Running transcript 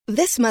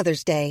This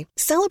Mother's Day,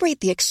 celebrate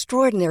the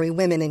extraordinary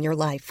women in your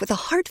life with a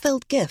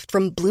heartfelt gift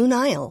from Blue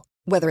Nile.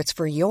 Whether it's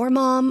for your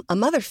mom, a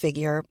mother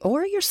figure,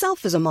 or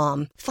yourself as a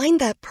mom, find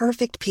that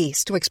perfect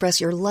piece to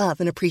express your love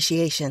and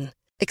appreciation.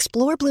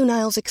 Explore Blue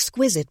Nile's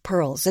exquisite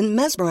pearls and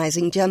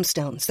mesmerizing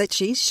gemstones that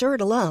she's sure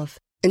to love.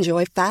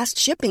 Enjoy fast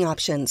shipping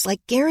options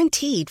like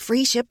guaranteed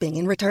free shipping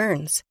and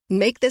returns.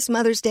 Make this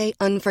Mother's Day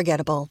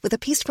unforgettable with a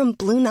piece from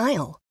Blue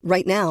Nile.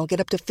 Right now, get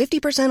up to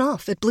 50%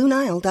 off at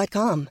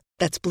BlueNile.com.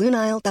 That's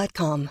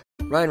BlueNile.com.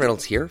 Ryan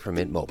Reynolds here from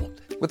Mint Mobile.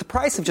 With the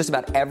price of just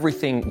about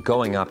everything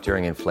going up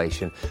during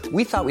inflation,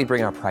 we thought we'd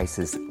bring our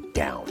prices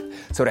down.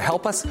 So to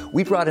help us,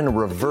 we brought in a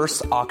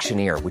reverse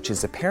auctioneer, which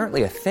is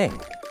apparently a thing.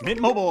 Mint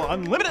Mobile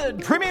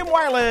Unlimited Premium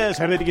Wireless.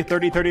 How to get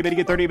 30, 30, bit to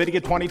get 30, bit to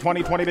get 20,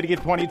 20, 20, bit to get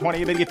 20,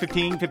 20, bit to get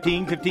 15,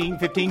 15, 15,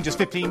 15, just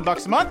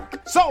 $15 a month?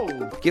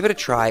 Sold! Give it a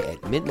try at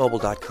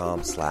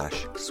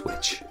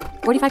mintmobile.com/switch.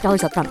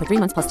 $45 up front for 3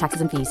 months plus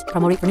taxes and fees.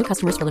 Promo rate for new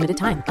customers for limited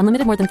time.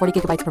 Unlimited more than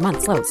 40 gigabytes per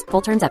month. Slows full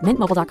terms at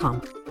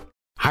mintmobile.com.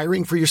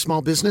 Hiring for your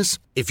small business?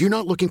 If you're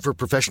not looking for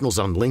professionals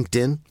on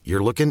LinkedIn,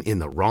 you're looking in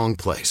the wrong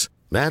place.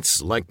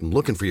 That's like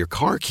looking for your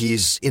car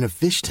keys in a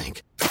fish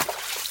tank.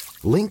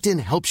 LinkedIn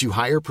helps you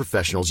hire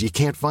professionals you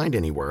can't find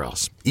anywhere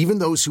else, even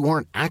those who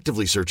aren't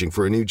actively searching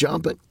for a new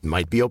job but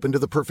might be open to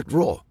the perfect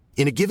role.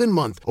 In a given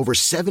month, over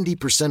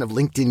 70% of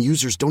LinkedIn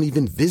users don't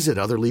even visit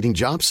other leading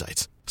job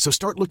sites. So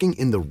start looking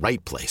in the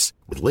right place.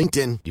 With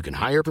LinkedIn, you can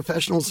hire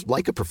professionals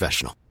like a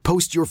professional.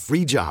 Post your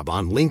free job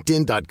on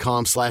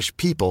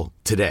linkedin.com/people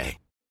today.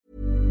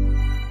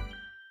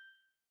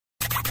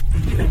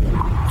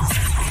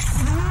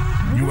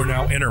 You are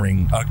now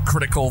entering a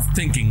critical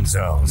thinking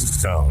zone.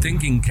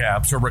 Thinking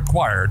caps are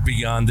required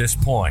beyond this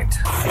point.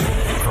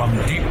 From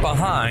deep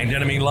behind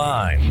enemy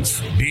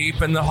lines,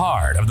 deep in the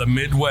heart of the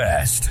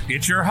Midwest,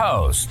 it's your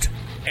host,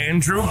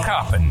 Andrew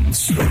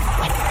Coppins.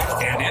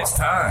 And it's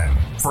time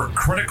for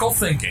Critical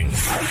Thinking.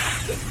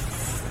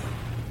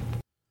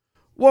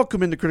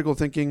 Welcome into Critical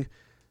Thinking.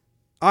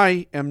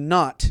 I am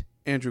not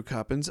Andrew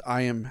Coppins.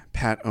 I am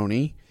Pat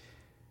Oney.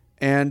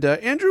 And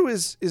Andrew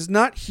is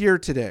not here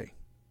today.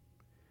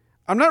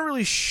 I'm not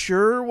really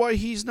sure why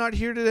he's not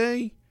here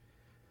today,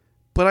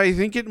 but I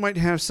think it might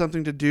have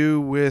something to do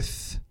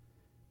with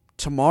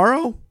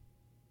tomorrow,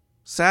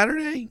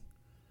 Saturday,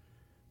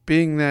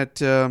 being that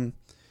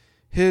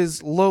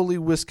his lowly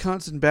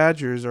Wisconsin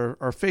Badgers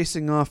are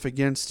facing off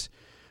against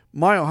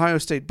my Ohio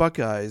State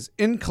Buckeyes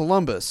in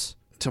Columbus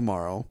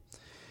tomorrow.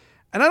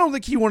 And I don't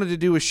think he wanted to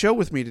do a show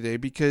with me today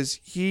because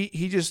he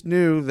just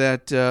knew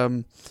that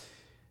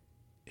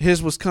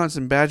his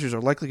Wisconsin Badgers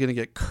are likely going to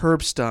get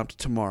curb stomped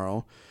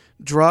tomorrow,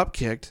 drop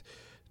kicked,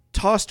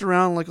 tossed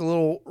around like a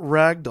little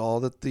rag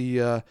doll that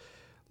the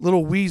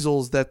little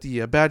weasels that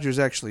the Badgers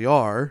actually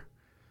are.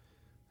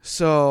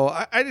 So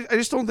I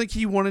just don't think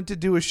he wanted to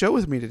do a show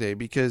with me today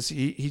because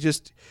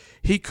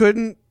he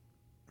couldn't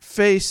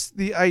face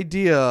the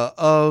idea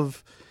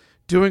of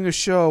doing a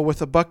show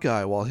with a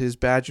Buckeye while his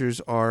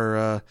Badgers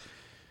are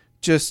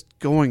just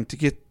going to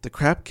get the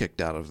crap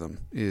kicked out of them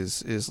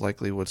is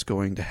likely what's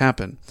going to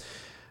happen.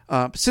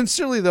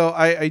 Sincerely, though,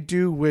 I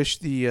do wish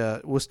the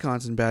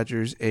Wisconsin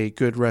Badgers a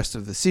good rest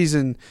of the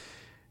season.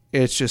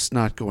 It's just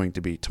not going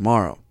to be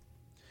tomorrow.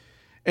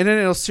 And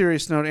then on a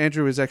serious note,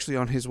 Andrew is actually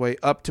on his way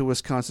up to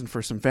Wisconsin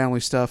for some family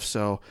stuff,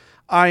 so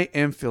I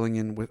am filling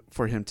in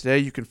for him today.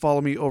 You can follow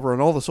me over on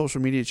all the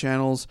social media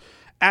channels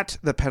at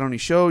The Pat Oney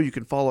Show. You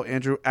can follow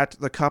Andrew at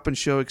The Coppin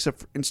Show, except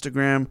for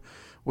Instagram,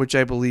 which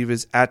I believe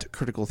is at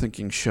Critical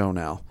Thinking Show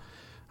now.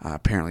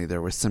 Apparently there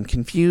was some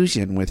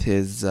confusion with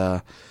his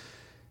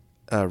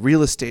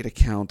real estate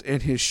account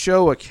and his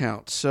show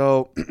account.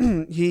 So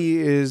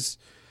he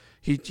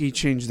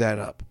changed that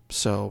up.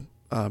 So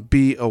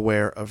be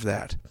aware of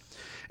that.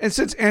 And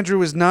since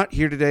Andrew is not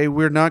here today,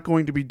 we're not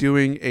going to be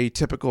doing a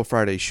typical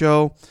Friday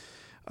show.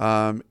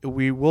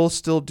 We will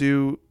still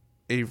do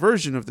a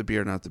version of The Bee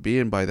or Not the Bee,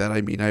 and by that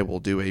I mean I will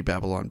do a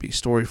Babylon Bee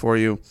story for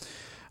you.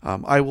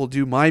 I will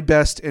do my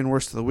best and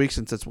worst of the week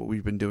since that's what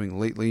we've been doing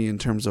lately in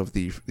terms of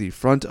the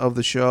front of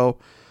the show.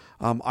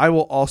 I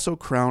will also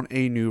crown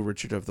a new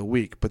Richard of the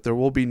Week, but there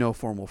will be no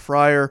formal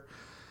friar.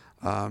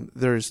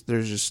 There's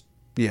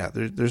not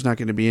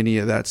going to be any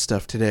of that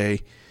stuff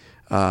today.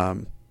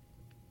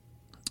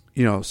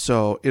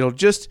 So it'll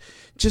just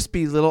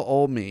be little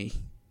old me,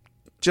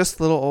 just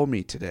little old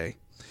me today.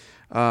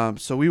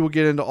 So we will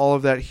get into all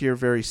of that here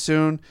very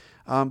soon.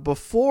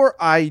 Before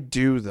I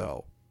do,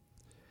 though,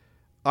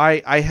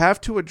 I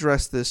have to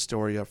address this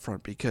story up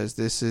front because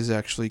this is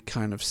actually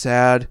kind of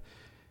sad,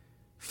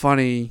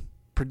 funny,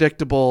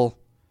 predictable,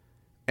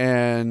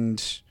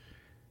 and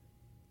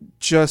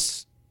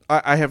just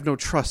I have no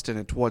trust in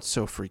it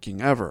whatsoever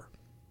freaking ever.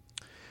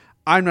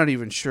 I'm not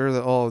even sure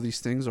that all of these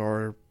things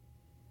are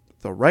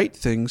the right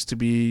things to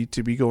be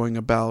going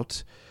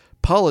about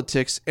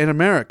politics in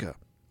America.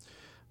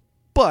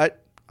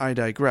 But I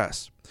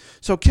digress.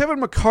 So Kevin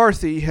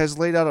McCarthy has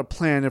laid out a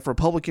plan if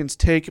Republicans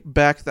take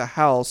back the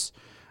House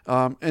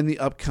in the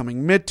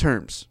upcoming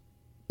midterms.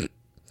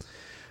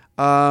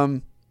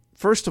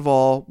 First of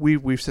all,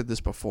 we've said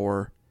this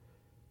before.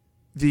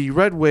 the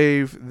red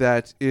wave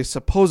that is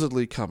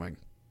supposedly coming,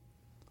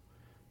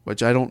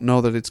 which I don't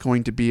know that it's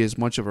going to be as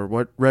much of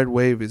a red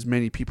wave as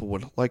many people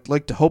would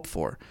like to hope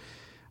for.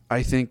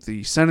 I think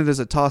the Senate is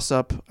a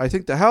toss-up. I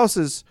think the House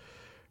is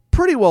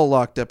pretty well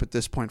locked up at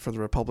this point for the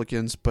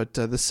Republicans, but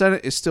the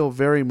Senate is still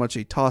very much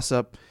a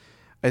toss-up.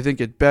 I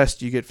think at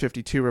best you get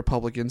 52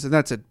 Republicans, and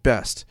that's at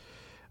best.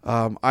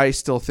 I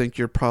still think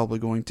you're probably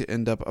going to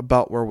end up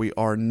about where we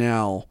are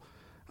now,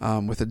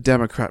 with a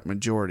Democrat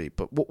majority.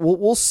 But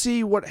we'll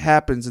see what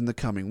happens in the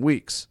coming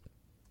weeks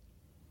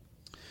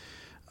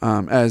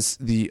as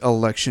the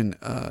election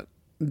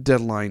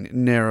deadline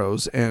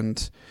narrows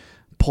and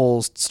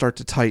polls start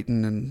to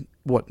tighten and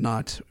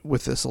whatnot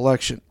with this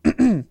election.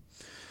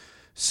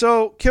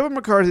 So Kevin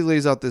McCarthy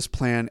lays out this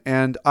plan,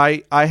 and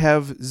I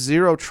have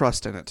zero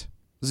trust in it.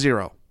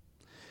 Zero.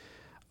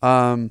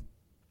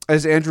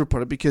 As Andrew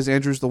put it, because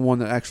Andrew's the one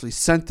that actually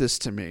sent this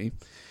to me,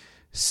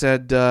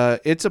 said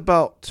it's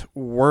about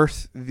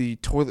worth the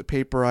toilet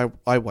paper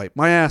I wipe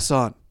my ass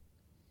on.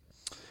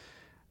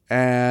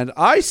 And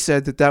I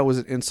said that was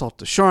an insult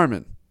to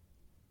Charmin,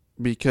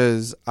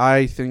 because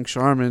I think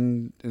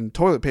Charmin and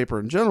toilet paper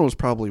in general is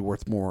probably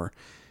worth more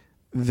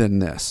than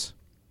this.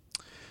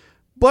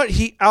 But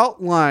he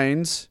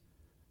outlines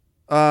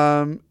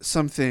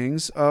some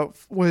things.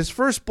 His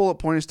first bullet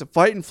point is to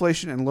fight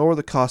inflation and lower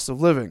the cost of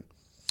living.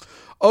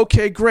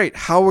 Okay, great.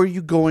 How are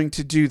you going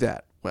to do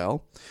that?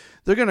 Well,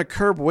 they're going to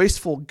curb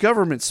wasteful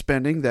government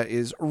spending that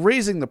is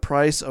raising the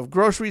price of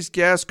groceries,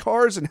 gas,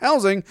 cars, and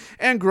housing,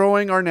 and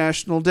growing our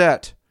national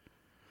debt.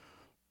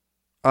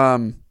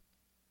 What?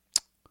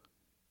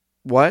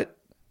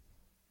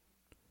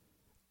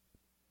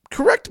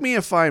 Correct me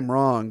if I'm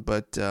wrong,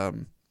 but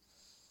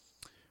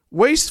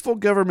wasteful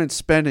government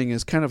spending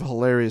is kind of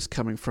hilarious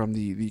coming from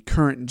the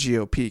current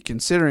GOP,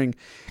 considering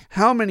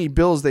how many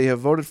bills they have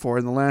voted for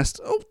in the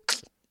last,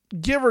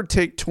 give or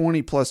take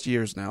 20 plus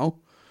years now.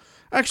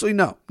 Actually,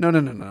 no.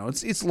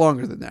 It's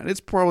longer than that.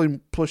 It's probably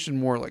pushing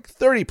more like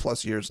 30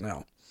 plus years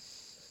now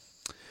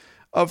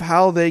of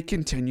how they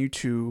continue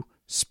to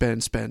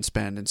spend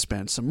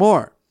some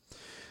more.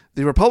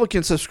 The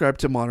Republicans subscribe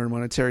to modern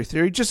monetary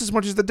theory just as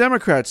much as the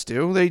Democrats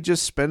do. They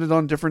just spend it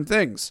on different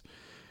things.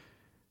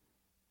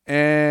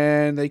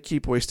 And they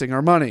keep wasting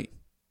our money.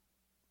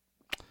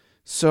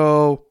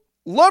 So,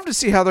 love to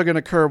see how they're going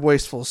to curb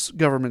wasteful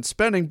government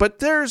spending, but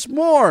there's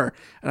more.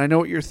 And I know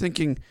what you're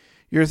thinking.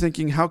 You're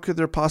thinking, how could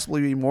there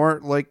possibly be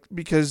more?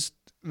 Because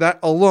that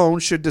alone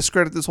should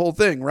discredit this whole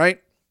thing,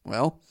 right?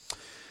 Well,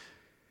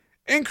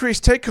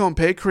 increased take-home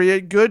pay,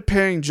 create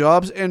good-paying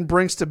jobs, and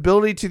bring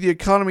stability to the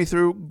economy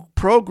through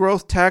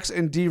pro-growth tax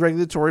and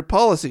deregulatory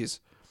policies.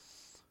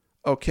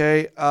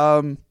 Okay,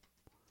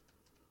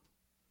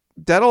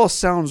 that all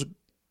sounds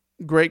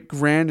great,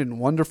 grand, and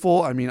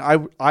wonderful. I mean,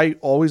 I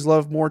always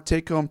love more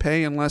take-home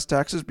pay and less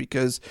taxes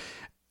because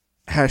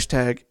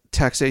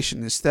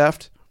 #taxation is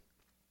theft.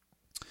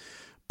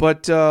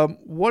 But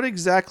what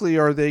exactly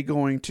are they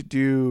going to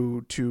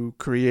do to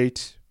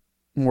create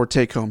more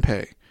take-home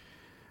pay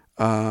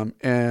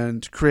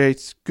and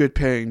create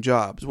good-paying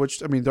jobs?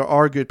 Which, I mean, there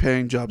are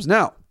good-paying jobs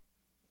now.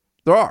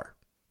 There are.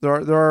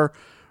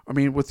 I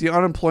mean, with the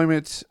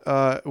unemployment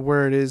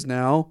where it is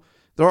now,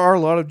 there are a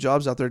lot of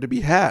jobs out there to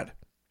be had.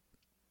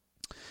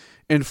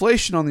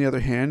 Inflation, on the other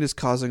hand, is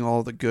causing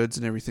all the goods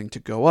and everything to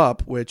go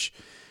up, which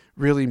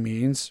really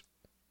means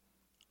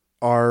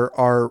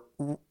our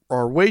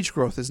wage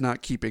growth is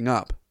not keeping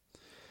up.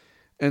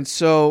 And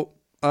so,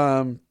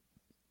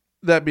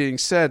 that being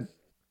said,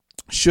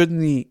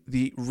 shouldn't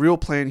the real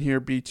plan here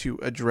be to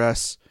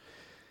address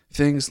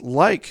things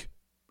like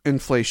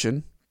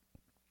inflation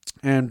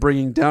and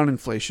bringing down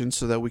inflation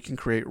so that we can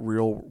create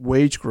real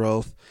wage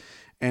growth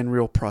and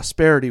real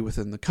prosperity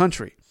within the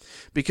country?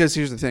 Because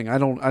here's the thing, I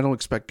don't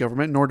expect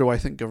government, nor do I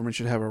think government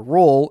should have a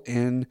role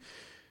in,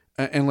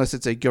 unless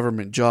it's a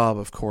government job,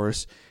 of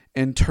course,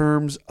 in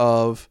terms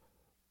of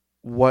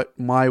what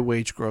my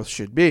wage growth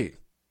should be.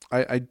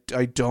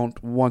 I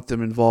don't want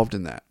them involved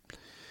in that.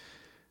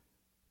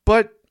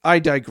 But I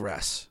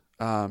digress.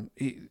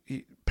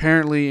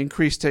 Apparently,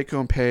 increased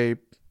take-home pay,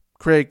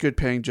 create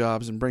good-paying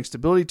jobs, and bring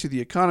stability to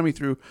the economy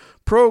through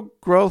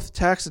pro-growth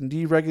tax and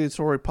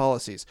deregulatory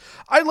policies.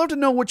 I'd love to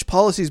know which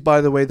policies,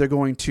 by the way, they're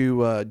going to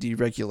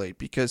deregulate,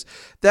 because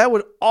that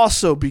would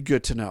also be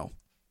good to know.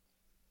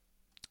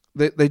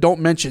 They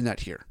don't mention that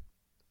here.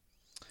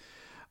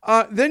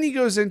 Then he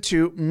goes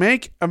into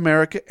make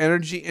America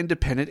energy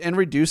independent and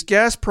reduce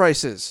gas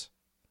prices.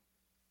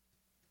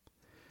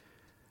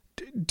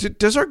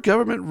 Does our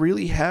government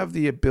really have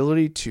the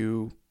ability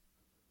to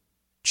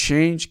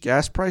change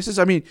gas prices?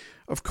 I mean,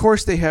 of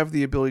course they have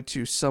the ability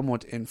to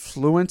somewhat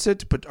influence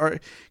it, but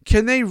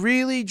can they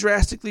really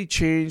drastically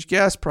change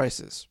gas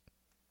prices?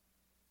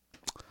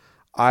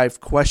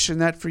 I've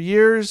questioned that for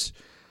years.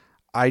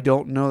 I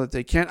don't know that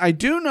they can. I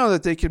do know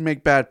that they can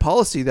make bad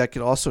policy that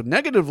could also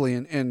negatively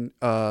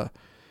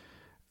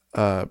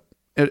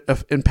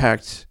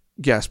impact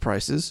gas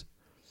prices.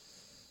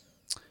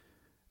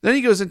 Then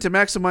he goes into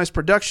maximize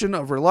production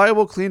of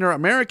reliable, cleaner,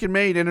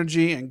 American-made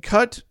energy and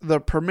cut the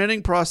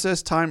permitting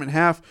process time in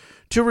half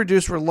to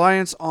reduce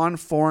reliance on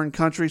foreign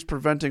countries,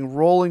 preventing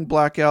rolling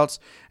blackouts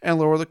and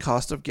lower the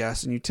cost of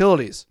gas and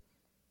utilities.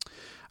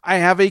 I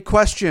have a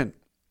question.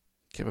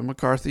 Kevin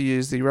McCarthy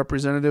is the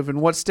representative in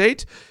what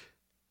state?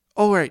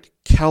 Oh, right,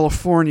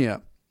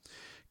 California.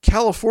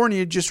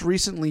 California just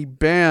recently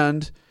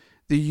banned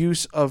the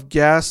use of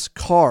gas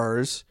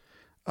cars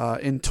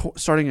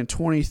starting in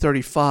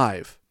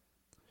 2035.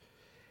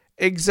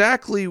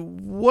 Exactly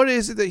what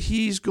is it that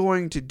he's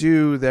going to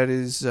do that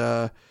is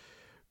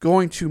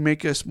going to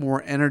make us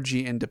more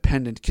energy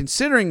independent,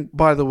 considering,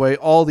 by the way,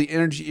 all the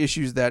energy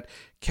issues that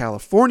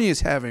California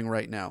is having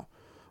right now?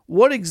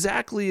 What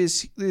exactly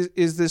is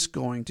this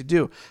going to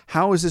do?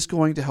 How is this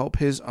going to help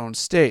his own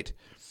state?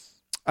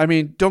 I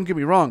mean, don't get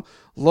me wrong.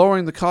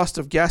 Lowering the cost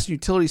of gas and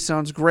utilities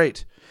sounds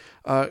great.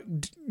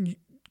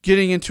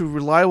 Getting into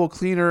reliable,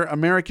 cleaner,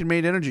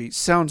 American-made energy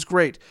sounds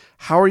great.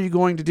 How are you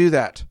going to do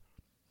that?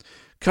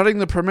 Cutting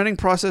the permitting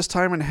process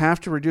time in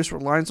half to reduce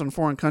reliance on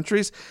foreign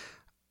countries?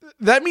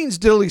 That means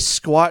diddly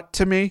squat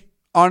to me,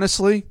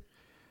 honestly.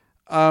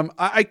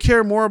 I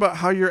care more about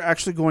how you're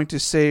actually going to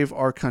save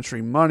our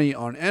country money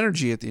on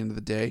energy at the end of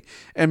the day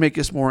and make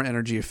us more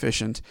energy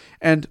efficient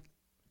and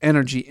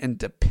energy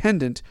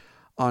independent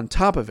on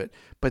top of it.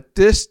 But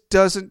this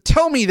doesn't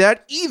tell me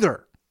that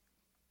either.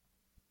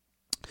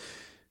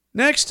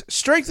 Next,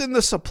 strengthen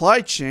the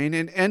supply chain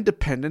and end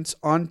dependence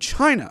on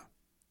China.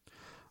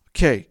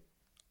 Okay,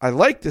 I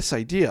like this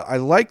idea. I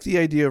like the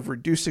idea of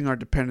reducing our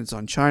dependence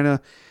on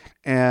China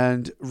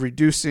and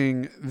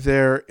reducing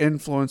their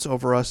influence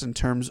over us in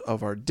terms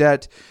of our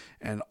debt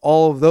and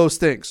all of those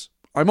things.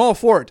 I'm all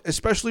for it,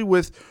 especially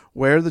with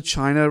where the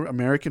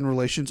China-American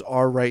relations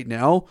are right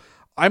now.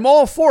 I'm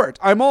all for it.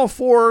 I'm all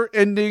for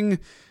ending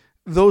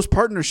those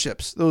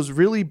partnerships, those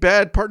really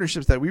bad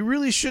partnerships that we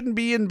really shouldn't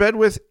be in bed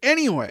with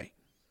anyway.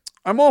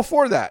 I'm all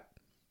for that.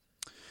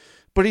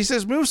 But he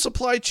says, move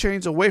supply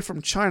chains away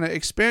from China,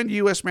 expand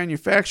U.S.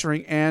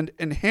 manufacturing, and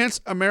enhance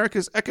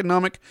America's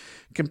economic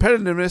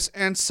competitiveness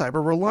and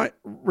cyber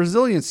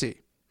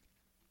resiliency.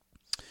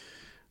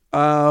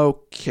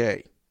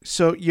 Okay.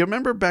 So you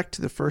remember back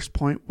to the first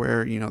point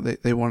where,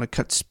 they want to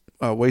cut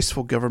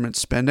wasteful government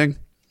spending?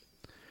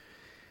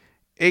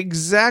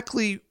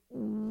 Exactly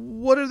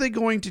what are they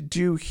going to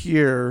do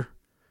here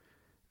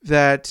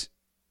that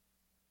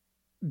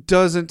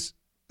doesn't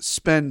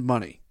spend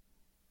money?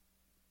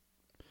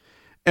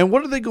 And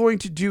what are they going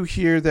to do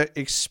here that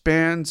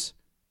expands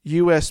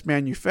U.S.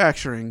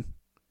 manufacturing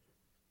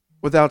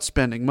without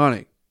spending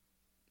money?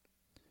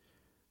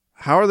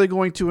 How are they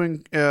going to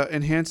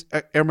enhance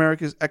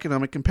America's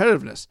economic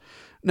competitiveness?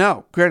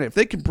 Now, granted, if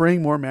they can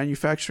bring more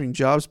manufacturing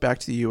jobs back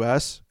to the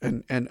U.S.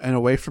 and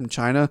away from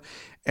China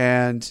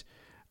and,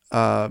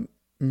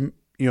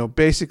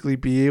 basically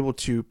be able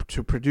to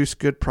produce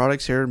good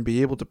products here and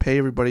be able to pay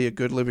everybody a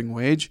good living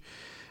wage,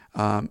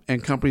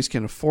 and companies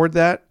can afford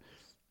that,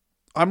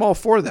 I'm all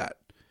for that.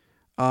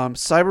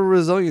 Cyber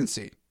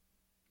resiliency.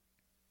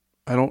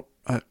 I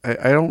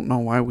don't know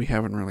why we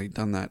haven't really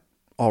done that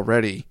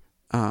already.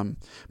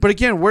 But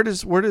again, where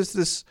does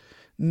this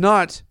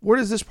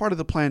part of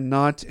the plan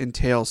not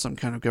entail some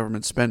kind of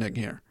government spending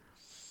here?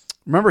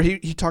 Remember,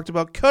 he talked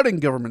about cutting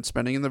government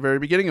spending in the very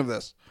beginning of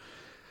this.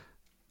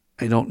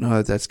 I don't know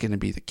that that's going to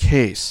be the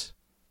case.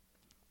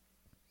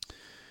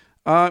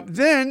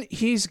 Then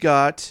he's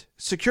got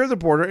secure the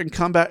border and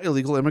combat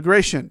illegal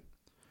immigration.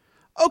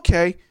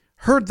 Okay,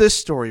 heard this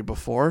story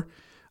before,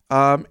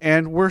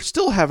 and we're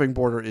still having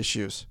border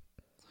issues.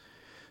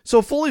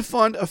 So fully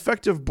fund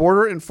effective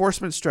border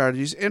enforcement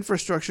strategies,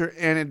 infrastructure,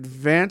 and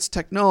advanced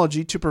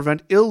technology to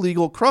prevent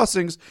illegal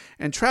crossings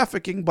and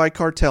trafficking by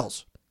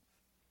cartels.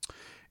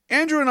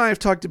 Andrew and I have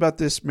talked about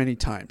this many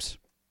times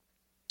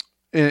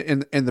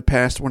in the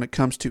past when it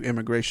comes to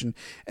immigration,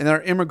 and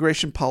our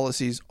immigration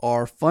policies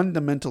are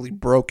fundamentally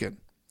broken.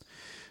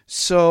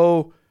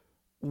 So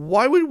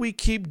why would we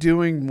keep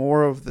doing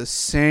more of the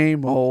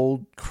same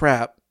old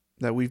crap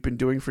that we've been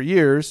doing for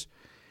years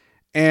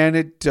and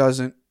it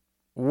doesn't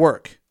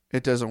work?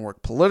 It doesn't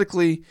work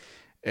politically.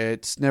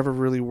 It's never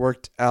really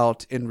worked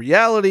out in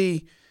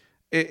reality.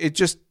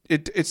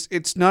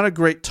 It's not a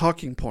great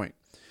talking point.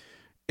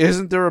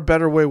 Isn't there a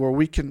better way where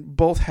we can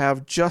both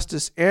have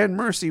justice and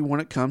mercy when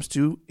it comes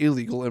to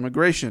illegal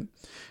immigration?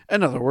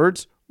 In other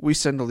words, we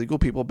send illegal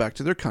people back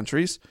to their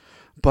countries,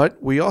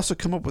 but we also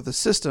come up with a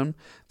system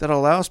that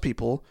allows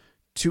people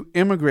to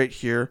immigrate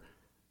here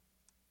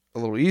a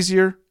little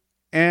easier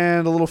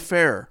and a little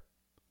fairer.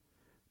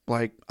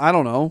 Like, I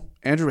don't know,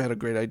 Andrew had a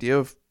great idea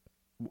of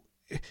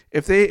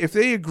if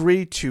they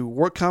agree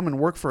to come and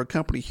work for a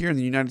company here in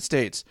the United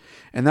States,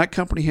 and that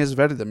company has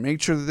vetted them,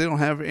 made sure that they don't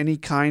have any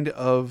kind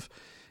of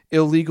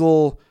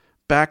illegal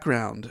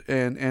background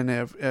and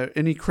have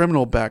any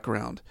criminal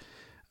background,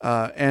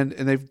 and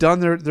they've done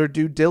their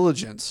due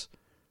diligence.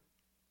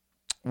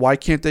 Why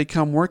can't they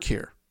come work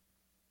here?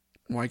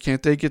 Why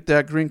can't they get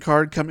that green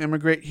card, come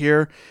immigrate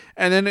here?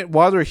 And then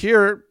while they're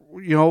here,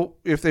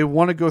 if they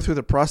want to go through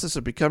the process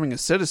of becoming a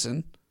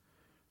citizen,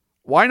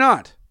 Why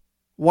not?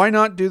 Why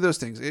not do those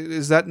things?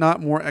 Is that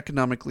not more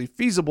economically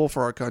feasible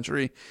for our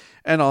country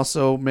and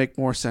also make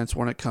more sense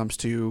when it comes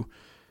to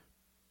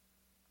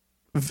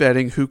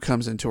vetting who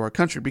comes into our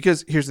country?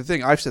 Because here's the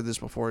thing, I've said this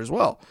before as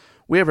well.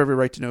 We have every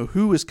right to know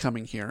who is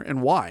coming here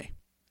and why.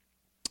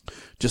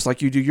 Just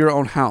like you do your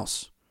own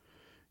house.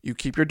 You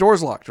keep your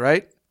doors locked,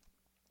 right?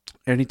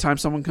 Anytime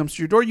someone comes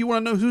to your door, you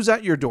want to know who's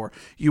at your door.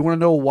 You want to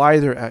know why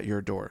they're at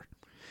your door.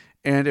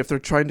 And if they're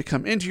trying to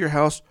come into your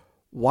house,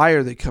 why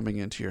are they coming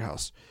into your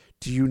house?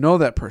 Do you know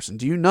that person?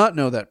 Do you not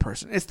know that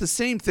person? It's the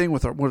same thing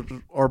with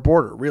our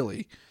border,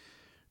 really.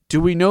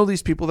 Do we know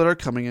these people that are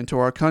coming into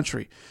our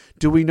country?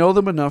 Do we know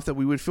them enough that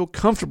we would feel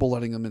comfortable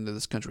letting them into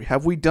this country?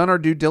 Have we done our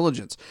due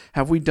diligence?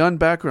 Have we done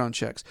background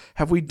checks?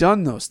 Have we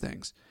done those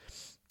things?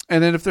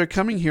 And then if they're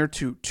coming here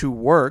to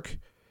work,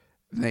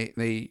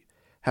 they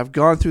have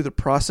gone through the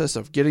process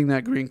of getting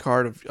that green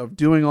card, of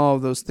doing all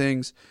of those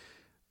things,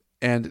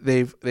 and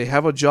they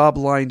have a job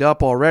lined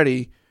up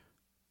already,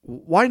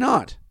 why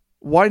not?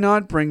 Why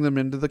not bring them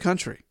into the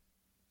country?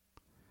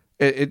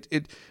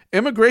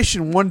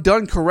 Immigration, when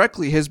done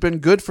correctly, has been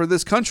good for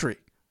this country.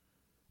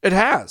 It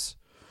has.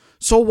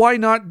 So why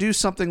not do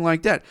something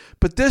like that?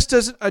 But this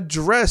doesn't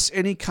address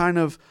any kind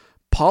of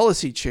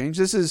policy change.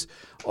 This is,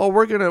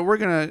 we're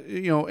gonna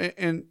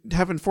and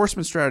have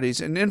enforcement strategies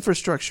and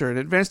infrastructure and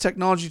advanced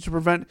technology to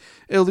prevent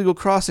illegal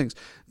crossings.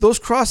 Those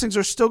crossings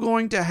are still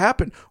going to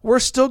happen. We're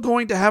still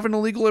going to have an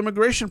illegal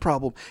immigration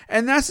problem.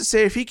 And that's to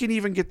say, if he can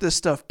even get this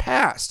stuff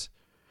passed,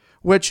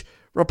 which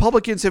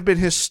Republicans have been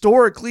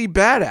historically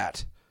bad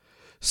at.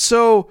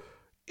 So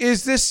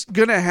is this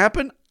going to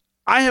happen?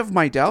 I have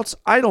my doubts.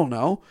 I don't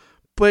know.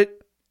 But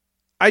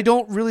I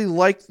don't really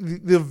like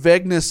the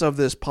vagueness of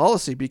this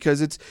policy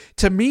because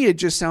to me, it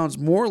just sounds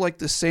more like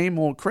the same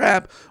old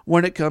crap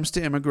when it comes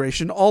to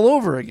immigration all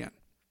over again.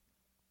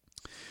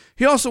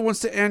 He also wants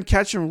to end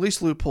catch and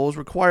release loopholes,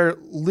 require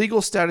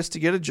legal status to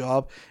get a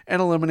job,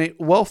 and eliminate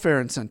welfare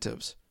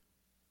incentives.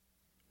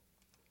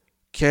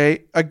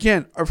 Okay,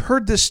 again, I've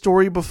heard this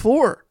story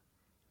before.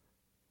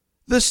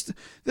 This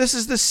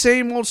is the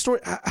same old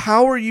story.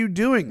 How are you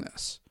doing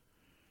this?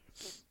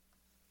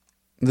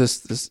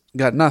 This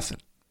got nothing.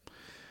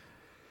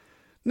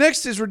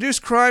 Next is reduce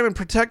crime and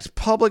protect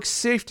public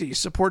safety.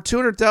 Support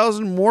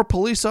 200,000 more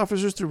police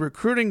officers through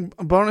recruiting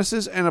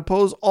bonuses and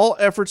oppose all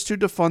efforts to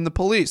defund the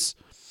police.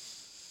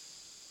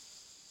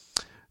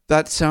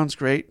 That sounds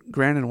great,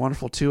 grand and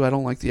wonderful too. I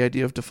don't like the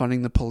idea of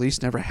defunding the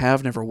police. Never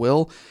have, never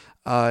will.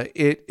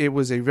 It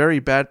was a very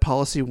bad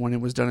policy when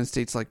it was done in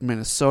states like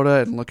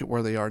Minnesota, and look at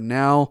where they are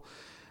now.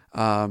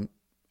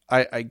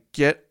 I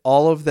get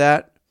all of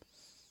that.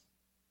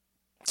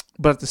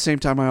 But at the same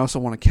time, I also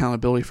want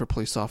accountability for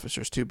police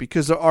officers too,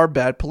 because there are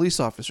bad police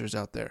officers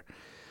out there.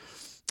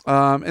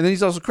 And then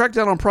he's also cracked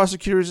down on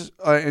prosecutors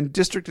and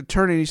district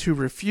attorneys who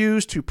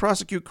refuse to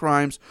prosecute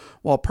crimes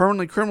while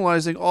permanently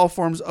criminalizing all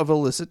forms of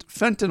illicit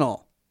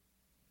fentanyl.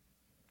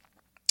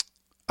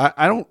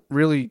 I don't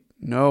really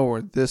know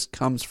where this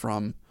comes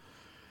from.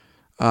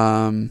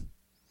 I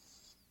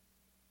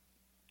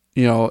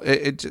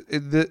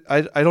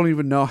don't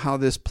even know how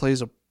this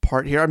plays a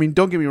part here. I mean,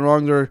 don't get me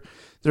wrong, there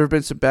have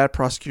been some bad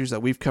prosecutors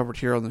that we've covered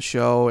here on the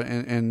show,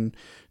 and in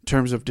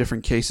terms of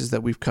different cases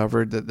that we've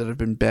covered that have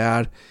been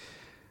bad.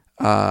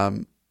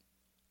 I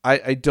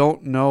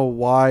don't know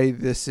why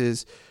this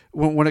is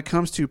when it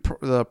comes to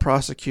the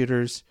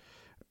prosecutors,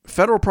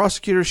 federal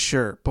prosecutors,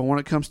 sure, but when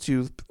it comes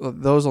to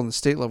those on the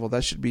state level,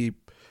 that should be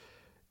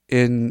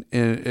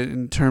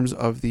in terms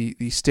of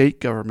the state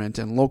government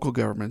and local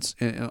governments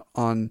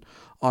on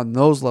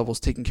those levels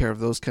taking care of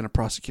those kind of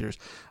prosecutors.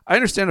 I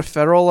understand a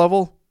federal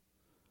level.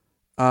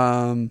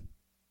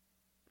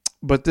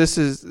 But this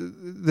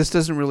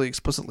doesn't really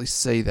explicitly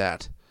say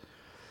that.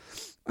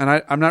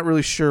 And I'm not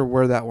really sure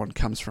where that one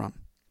comes from.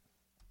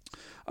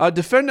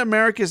 Defend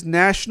America's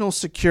national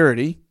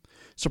security.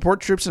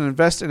 Support troops and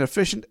invest in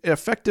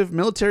effective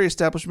military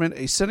establishment,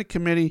 a Senate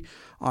committee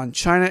on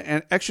China,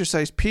 and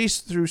exercise peace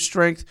through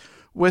strength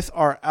with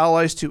our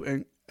allies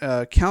to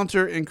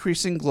counter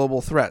increasing global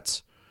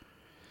threats.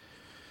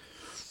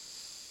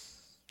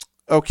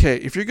 Okay,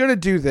 if you're going to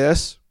do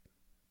this,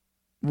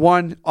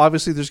 one,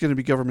 obviously there's going to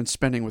be government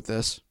spending with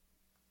this.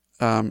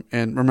 And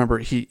remember,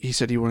 he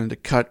said he wanted to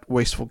cut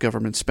wasteful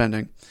government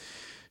spending.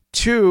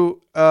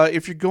 Two,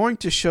 if you're going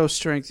to show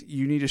strength,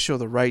 you need to show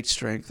the right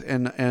strength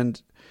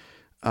and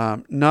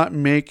not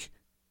make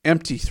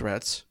empty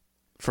threats,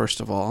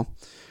 first of all.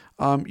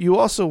 You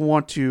also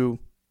want to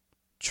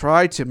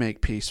try to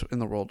make peace in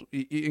the world,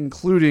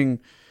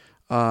 including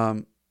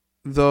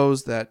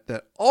those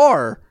that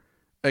are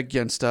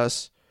against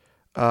us.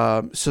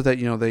 So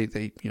that,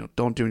 they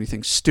don't do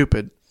anything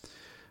stupid.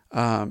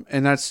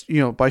 And that's,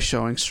 by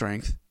showing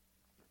strength.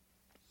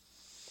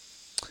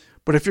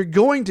 But if you're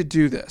going to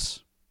do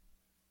this,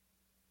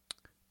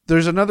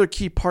 there's another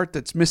key part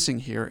that's missing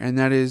here, and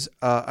that is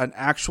an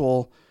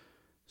actual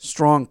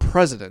strong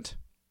president.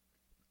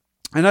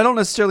 And I don't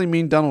necessarily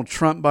mean Donald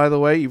Trump, by the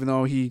way, even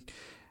though he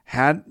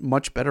had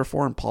much better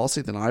foreign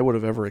policy than I would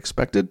have ever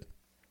expected.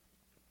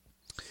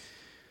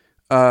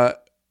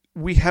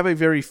 we have a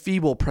very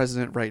feeble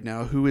president right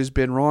now who has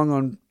been wrong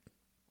on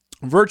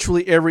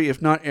virtually every,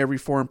 if not every,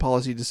 foreign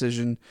policy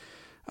decision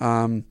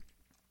in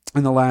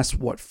the last,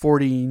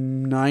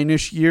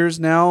 49-ish years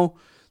now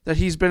that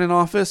he's been in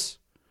office.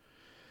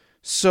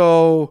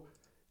 So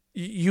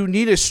you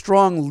need a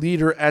strong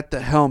leader at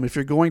the helm if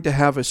you're going to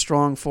have a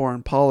strong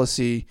foreign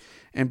policy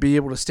and be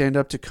able to stand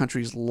up to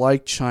countries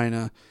like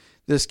China.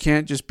 This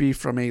can't just be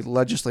from a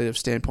legislative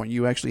standpoint.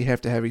 You actually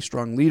have to have a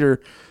strong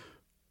leader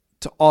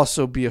to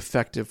also be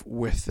effective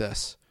with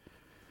this.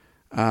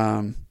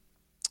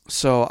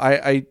 So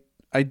I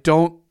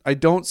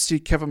don't see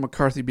Kevin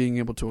McCarthy being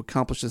able to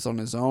accomplish this on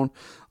his own,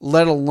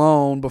 let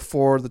alone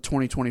before the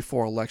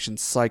 2024 election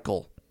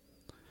cycle.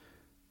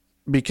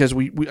 Because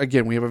we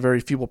have a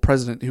very feeble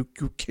president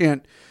who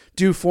can't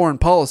do foreign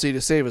policy to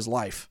save his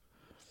life.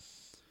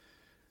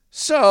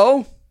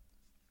 So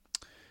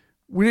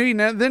we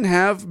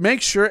then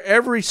make sure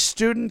every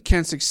student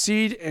can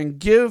succeed and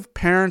give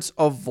parents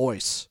a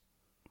voice.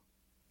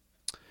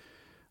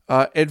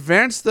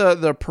 Advance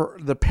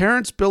the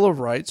Parents' Bill of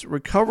Rights,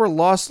 recover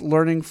lost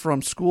learning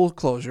from school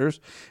closures,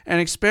 and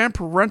expand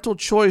parental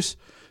choice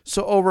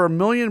so over 1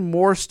 million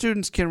more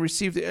students can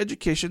receive the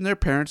education their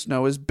parents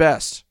know is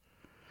best.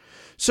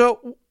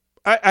 So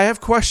I have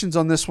questions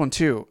on this one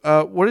too.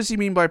 What does he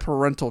mean by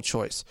parental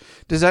choice?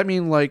 Does that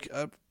mean like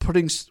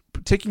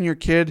taking your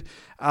kid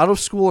out of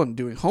school and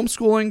doing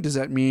homeschooling? Does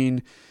that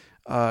mean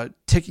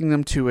taking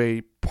them to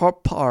a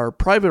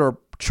private or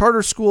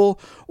charter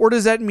school? Or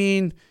does that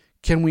mean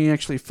can we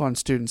actually fund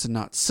students and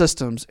not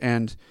systems?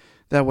 And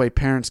that way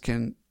parents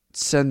can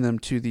send them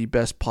to the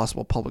best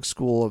possible public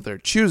school of their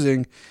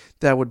choosing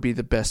that would be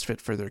the best fit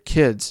for their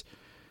kids.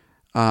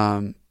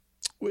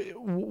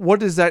 What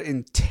does that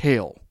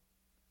entail?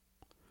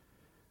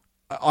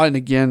 And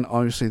again,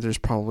 obviously, there's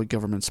probably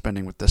government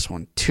spending with this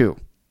one too.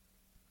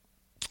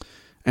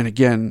 And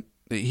again,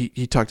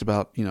 he talked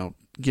about,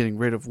 getting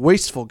rid of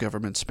wasteful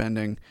government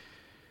spending.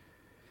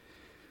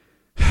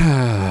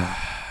 Yeah.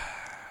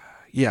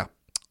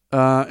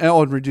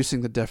 And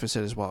reducing the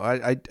deficit as well.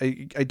 I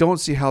don't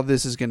see how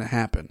this is going to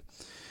happen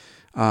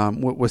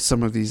with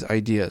some of these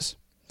ideas.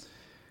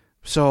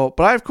 So,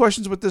 but I have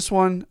questions with this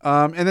one.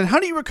 And then how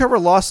do you recover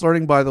lost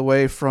learning, by the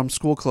way, from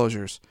school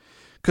closures?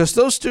 Because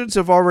those students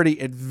have already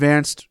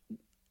advanced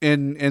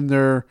in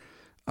their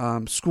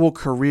school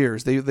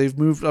careers. They've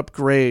moved up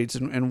grades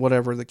and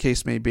whatever the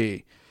case may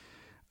be.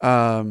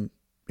 Some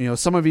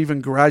have even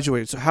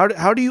graduated. So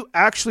how do you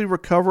actually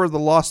recover the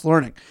lost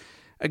learning?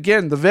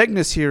 Again, the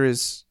vagueness here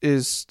is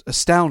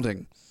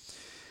astounding.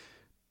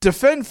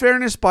 Defend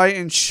fairness by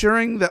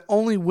ensuring that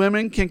only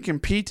women can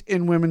compete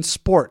in women's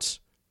sports.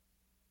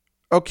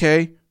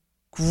 Okay,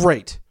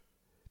 great.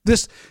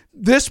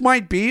 This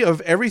might be,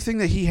 of everything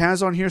that he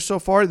has on here so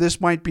far,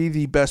 this might be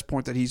the best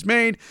point that he's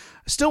made.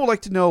 I still would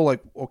like to know,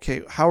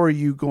 okay, how are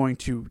you going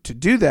to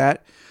do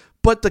that?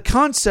 But the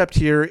concept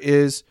here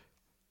is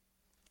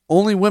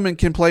only women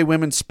can play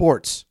women's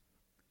sports.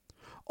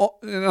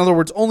 In other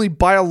words, only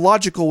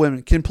biological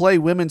women can play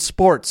women's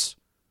sports.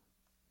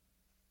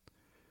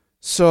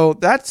 So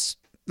that's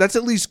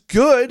at least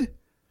good.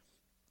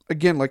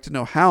 Again, I'd like to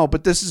know how,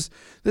 but this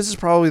is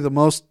probably the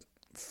most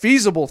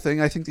feasible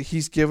thing I think that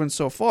he's given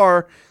so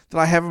far that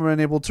I haven't been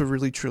able to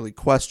really truly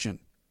question.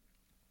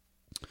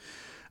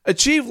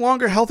 Achieve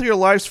longer, healthier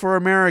lives for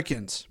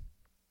Americans.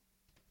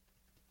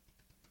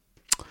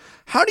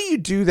 How do you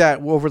do that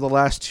over the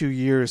last 2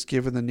 years,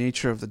 given the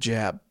nature of the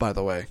jab, by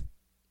the way?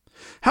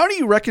 How do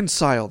you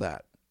reconcile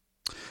that?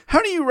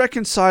 How do you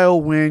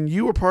reconcile when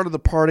you were part of the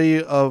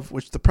party of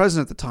which the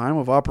president at the time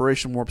of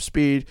Operation Warp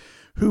Speed,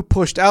 who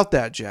pushed out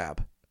that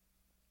jab?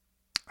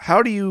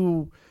 How do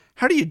you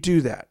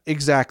do that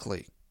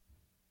exactly?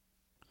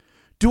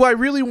 Do I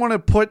really want to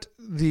put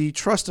the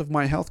trust of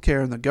my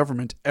healthcare in the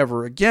government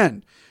ever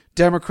again,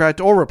 Democrat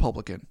or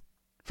Republican,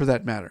 for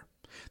that matter?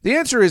 The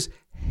answer is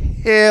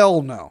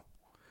hell no.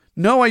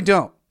 No, I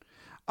don't.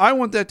 I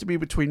want that to be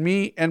between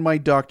me and my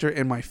doctor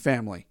and my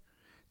family.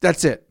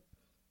 That's it.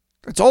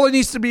 That's all that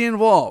needs to be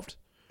involved.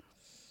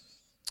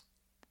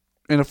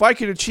 And if I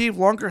can achieve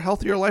longer,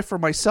 healthier life for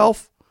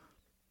myself,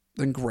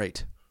 then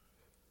great.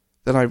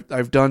 Then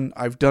I've done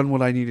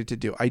what I needed to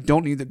do. I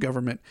don't need the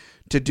government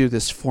to do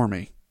this for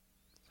me.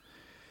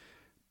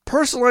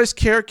 Personalized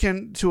care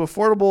to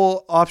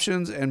affordable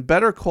options and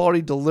better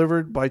quality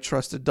delivered by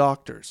trusted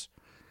doctors.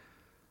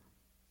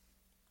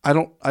 I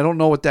don't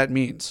know what that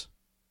means.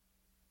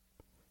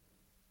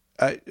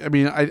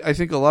 I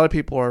think a lot of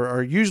people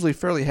are usually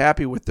fairly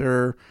happy with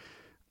their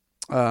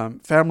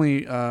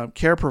family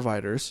care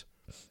providers.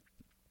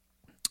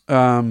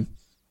 Are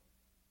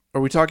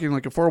we talking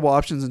like affordable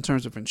options in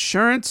terms of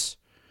insurance?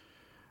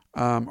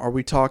 Are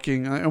we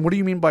talking, and what do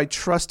you mean by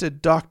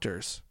trusted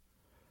doctors?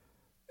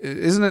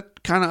 Isn't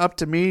it kind of up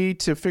to me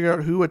to figure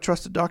out who a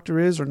trusted doctor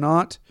is or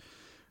not?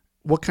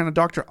 What kind of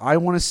doctor I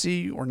want to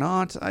see or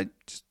not? I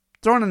just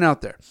throwing it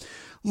out there.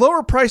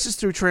 Lower prices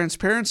through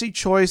transparency,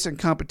 choice, and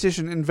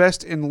competition.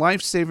 Invest in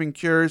life-saving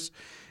cures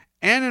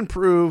and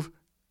improve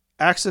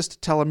access to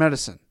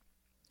telemedicine.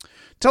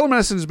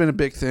 telemedicine has been a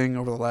big thing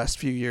over the last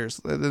few years.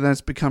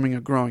 That's becoming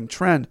a growing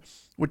trend,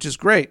 which is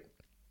great.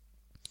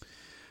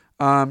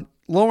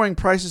 Lowering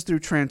prices through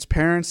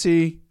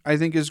transparency, I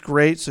think, is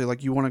great. So,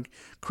 like, you want to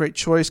create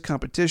choice,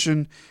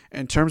 competition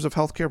in terms of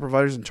healthcare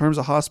providers, in terms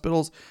of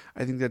hospitals.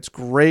 I think that's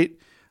great.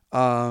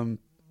 That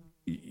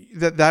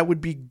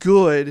would be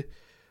good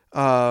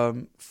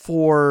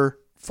for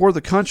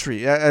the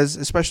country,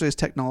 especially as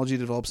technology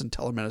develops in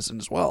telemedicine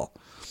as well.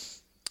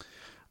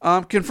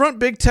 Confront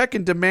big tech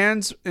and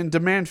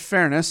demand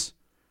fairness.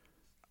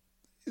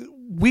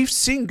 We've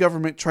seen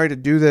government try to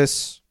do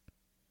this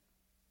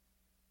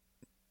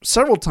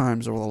several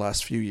times over the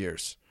last few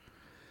years.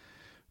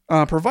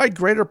 Provide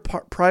greater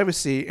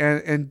privacy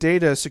and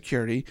data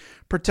security.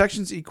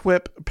 Protections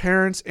equip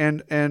parents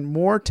and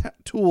more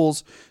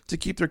tools to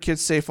keep their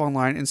kids safe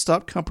online and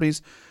stop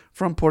companies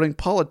from putting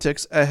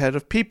politics ahead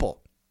of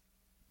people.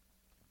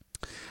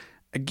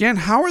 Again,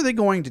 how are they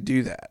going to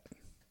do that?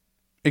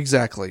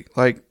 Exactly.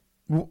 Like,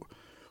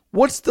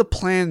 what's the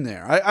plan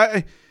there?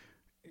 I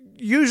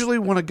usually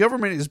when a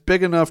government is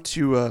big enough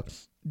to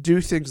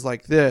do things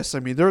like this, I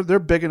mean, they're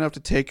big enough to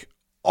take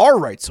our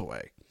rights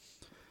away.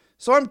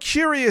 So I'm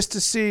curious to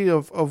see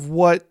of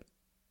what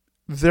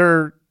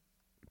their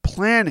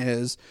plan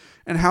is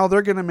and how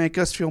they're going to make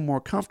us feel more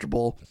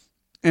comfortable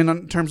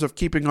in terms of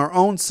keeping our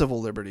own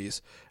civil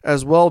liberties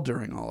as well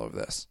during all of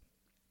this.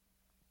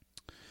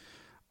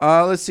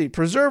 Let's see.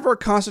 Preserve our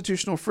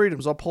constitutional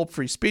freedoms. Uphold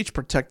free speech.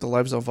 Protect the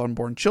lives of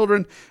unborn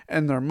children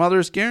and their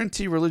mothers.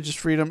 Guarantee religious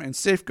freedom and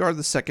safeguard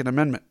the Second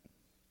Amendment.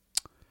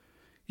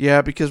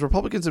 Yeah, because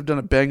Republicans have done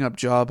a bang-up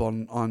job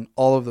on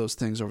all of those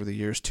things over the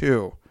years,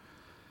 too.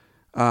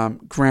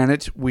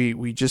 Granted,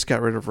 we just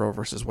got rid of Roe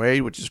versus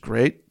Wade, which is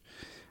great.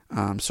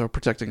 So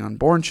protecting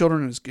unborn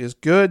children is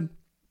good.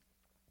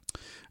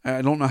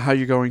 I don't know how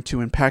you're going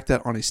to impact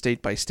that on a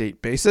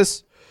state-by-state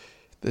basis.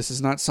 This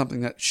is not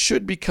something that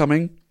should be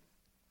coming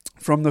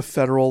from the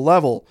federal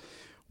level.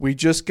 We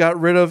just got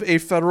rid of a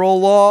federal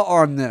law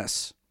on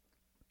this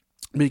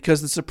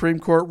because the Supreme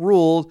Court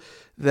ruled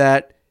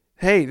that,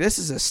 hey, this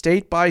is a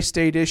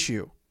state-by-state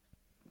issue.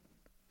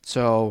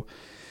 So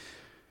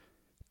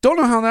don't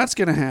know how that's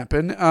going to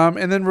happen.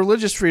 And then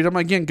religious freedom.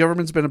 Again,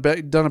 government's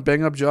done a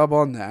bang-up job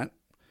on that.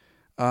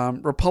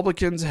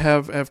 Republicans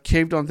have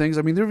caved on things.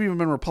 I mean, there have even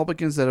been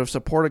Republicans that have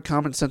supported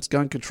common sense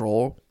gun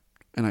control.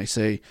 And I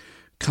say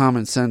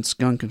common sense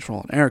gun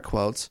control in air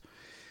quotes.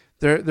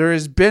 There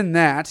has been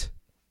that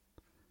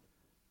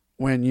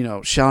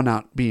when, shall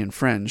not be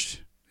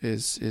infringed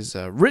is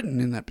written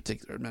in that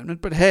particular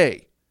amendment. But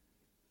hey,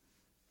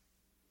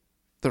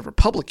 the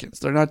Republicans,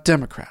 they're not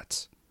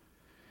Democrats.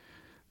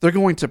 They're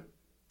going to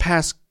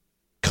pass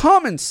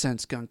common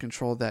sense gun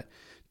control that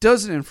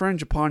doesn't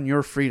infringe upon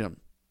your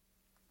freedom.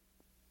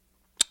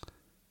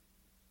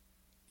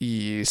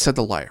 You said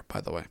the liar,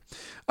 by the way.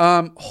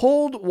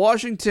 Hold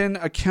Washington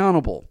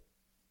accountable.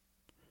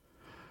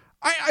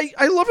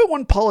 I love it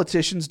when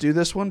politicians do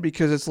this one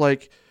because it's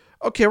like,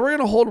 okay, we're going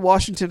to hold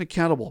Washington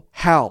accountable.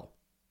 How?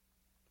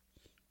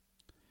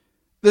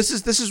 This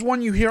is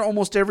one you hear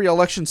almost every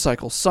election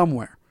cycle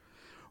somewhere.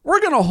 We're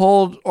going to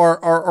hold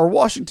our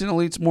Washington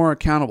elites more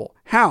accountable.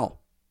 How?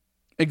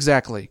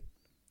 Exactly.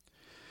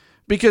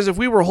 Because if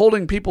we were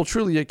holding people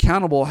truly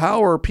accountable,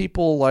 how are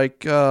people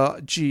like,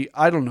 I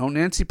don't know,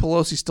 Nancy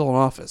Pelosi still in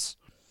office?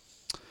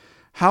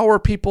 How are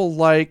people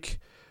like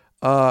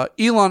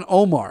Ilhan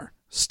Omar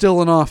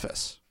still in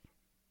office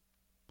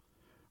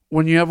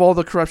when you have all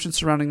the corruption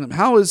surrounding them?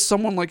 How is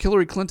someone like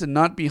Hillary Clinton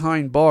not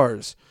behind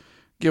bars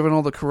given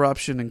all the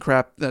corruption and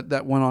crap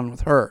that went on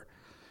with her?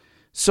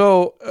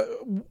 So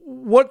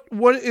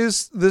what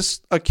is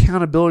this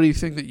accountability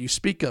thing that you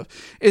speak of?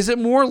 Is it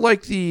more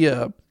like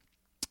the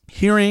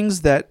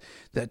hearings that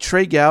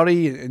Trey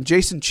Gowdy and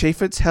Jason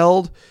Chaffetz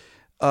held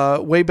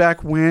way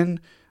back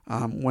when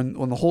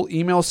the whole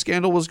email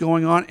scandal was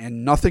going on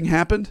and nothing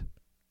happened?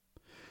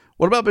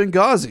 What about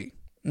Benghazi?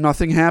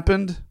 Nothing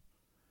happened.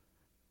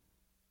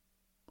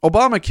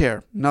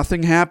 Obamacare?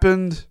 Nothing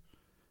happened.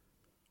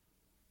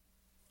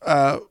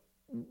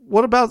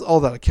 What about all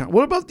that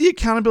What about the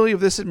accountability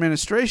of this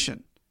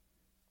administration?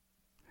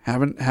 The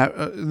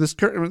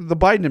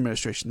Biden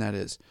administration, that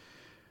is.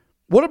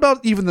 What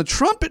about even the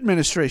Trump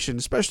administration,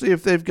 especially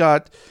if they've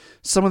got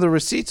some of the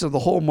receipts of the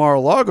whole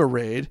Mar-a-Lago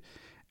raid,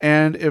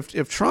 and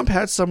if Trump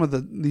had some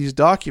of these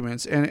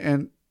documents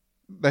and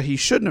that he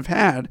shouldn't have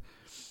had,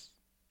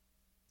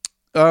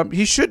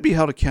 he should be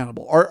held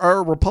accountable.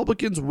 Are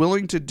Republicans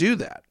willing to do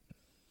that?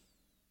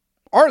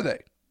 Are they?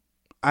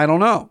 I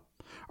don't know.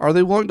 Are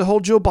they willing to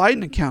hold Joe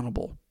Biden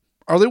accountable?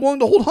 Are they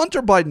willing to hold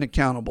Hunter Biden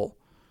accountable?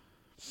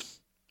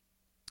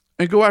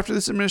 And go after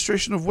this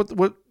administration of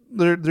what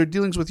their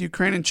dealings with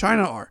Ukraine and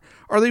China are?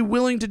 Are they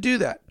willing to do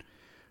that?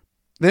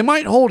 They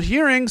might hold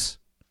hearings,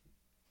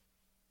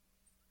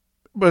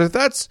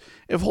 but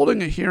if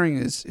holding a hearing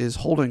is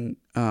holding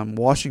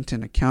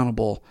Washington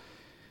accountable,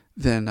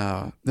 then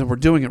we're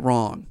doing it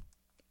wrong.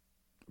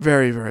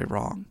 Very, very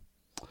wrong.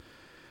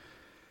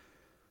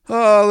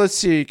 Let's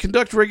see.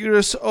 Conduct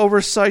rigorous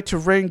oversight to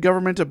rein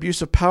government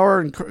abuse of power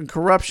and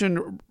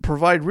corruption.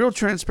 Provide real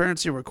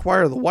transparency.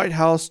 Require the White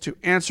House to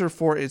answer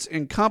for its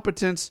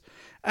incompetence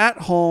at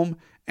home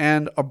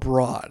and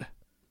abroad.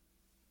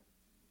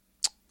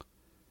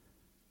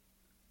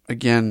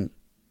 Again,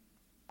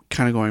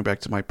 kind of going back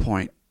to my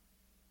point.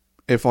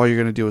 If all you're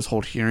going to do is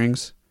hold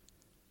hearings,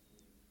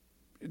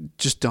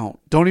 just don't.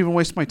 Don't even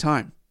waste my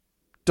time.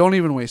 Don't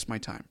even waste my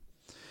time.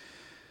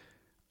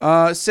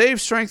 Save,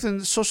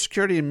 strengthen Social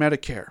Security and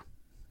Medicare.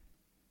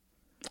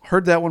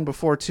 Heard that one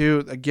before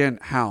too. Again,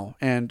 how?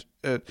 And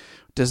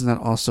doesn't that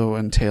also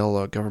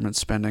entail government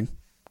spending?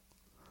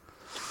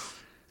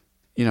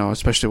 You know,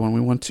 especially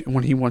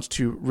when he wants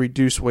to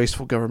reduce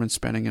wasteful government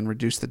spending and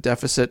reduce the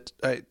deficit.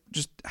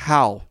 Just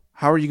how?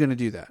 How are you going to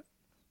do that?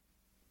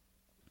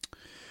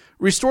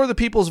 Restore the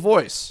people's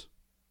voice.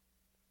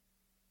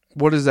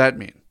 What does that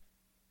mean?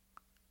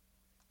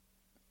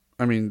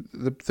 I mean,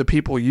 the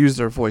people use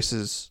their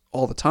voices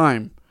all the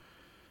time.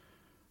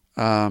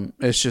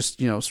 It's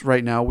just,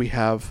 right now we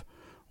have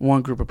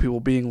one group of people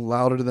being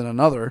louder than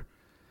another.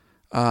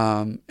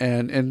 And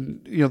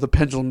the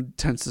pendulum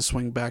tends to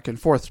swing back and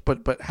forth.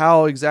 But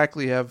how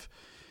exactly have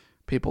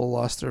people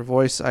lost their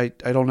voice? I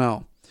don't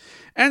know.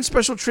 And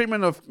special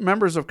treatment of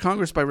members of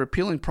Congress by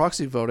repealing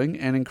proxy voting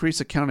and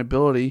increase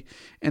accountability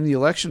in the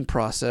election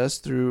process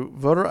through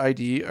voter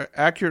ID,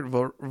 accurate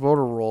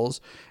voter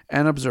rolls,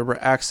 and observer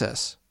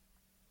access.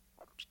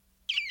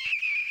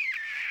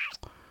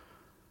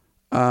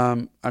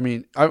 I'm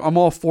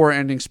all for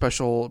ending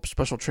special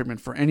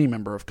treatment for any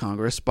member of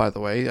Congress, by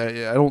the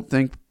way. I don't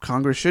think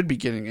Congress should be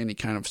getting any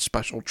kind of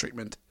special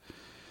treatment.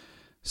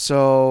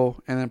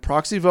 So, and then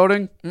proxy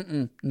voting?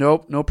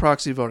 Nope, no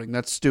proxy voting.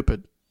 That's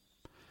stupid.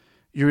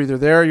 You're either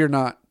there or you're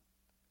not.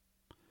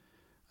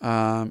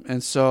 And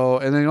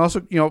then also,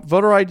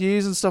 voter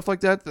IDs and stuff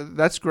like that,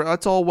 that's great.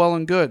 That's all well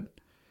and good.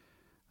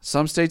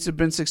 Some states have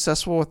been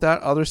successful with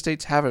that. Other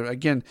states haven't.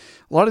 Again,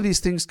 a lot of these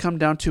things come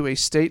down to a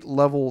state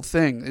level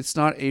thing. It's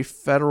not a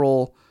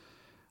federal,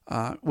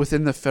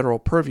 within the federal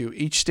purview.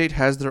 Each state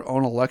has their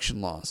own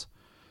election laws.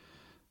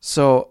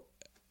 So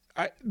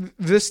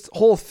this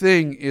whole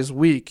thing is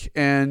weak.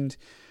 And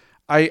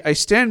I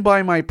stand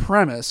by my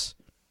premise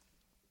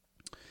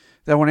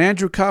that when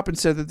Andrew Coppin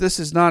said that this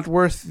is not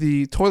worth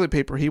the toilet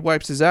paper he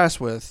wipes his ass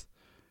with,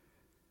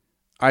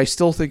 I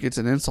still think it's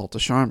an insult to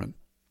Charmin.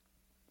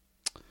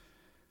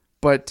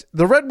 But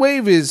the red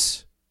wave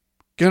is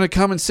going to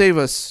come and save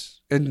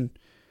us in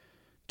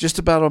just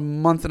about a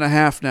month and a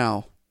half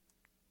now,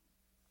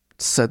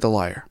 said the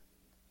liar.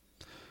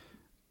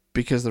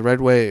 Because the red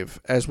wave,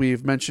 as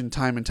we've mentioned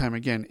time and time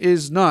again,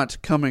 is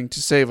not coming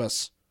to save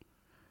us.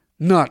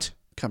 Not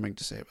coming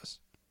to save us.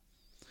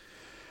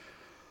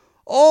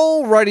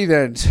 Alrighty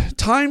then.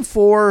 Time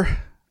for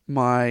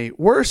my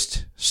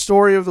worst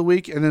story of the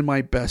week and then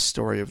my best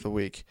story of the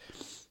week.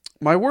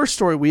 My worst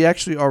story we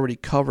actually already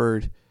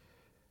covered.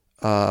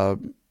 I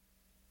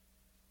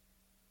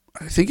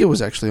think it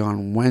was actually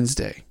on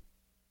Wednesday.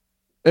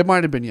 It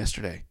might have been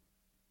yesterday,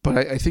 but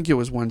I think it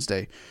was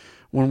Wednesday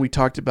when we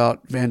talked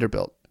about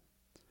Vanderbilt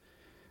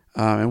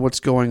and what's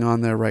going on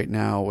there right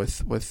now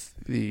with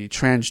the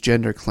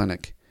transgender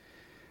clinic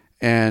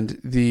and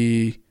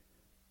the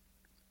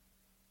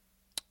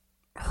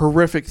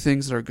horrific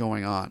things that are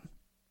going on.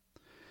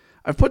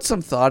 I've put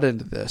some thought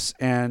into this,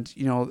 and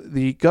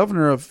the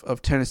governor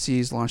of Tennessee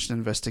has launched an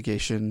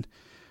investigation.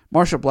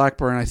 Marsha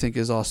Blackburn, I think,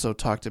 has also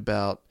talked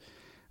about,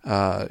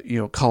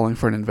 calling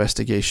for an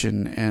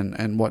investigation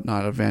and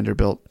whatnot of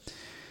Vanderbilt.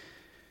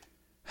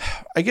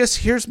 I guess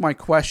here's my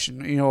question.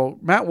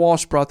 Matt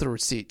Walsh brought the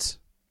receipts.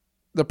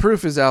 The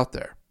proof is out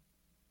there.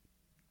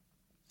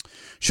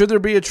 Should there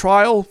be a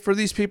trial for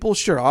these people?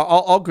 Sure,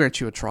 I'll grant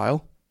you a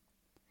trial.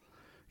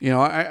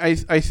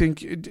 I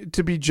think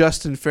to be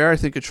just and fair, I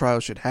think a trial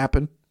should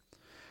happen.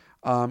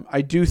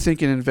 I do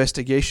think an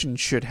investigation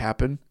should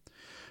happen.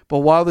 But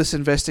while this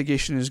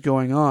investigation is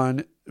going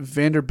on,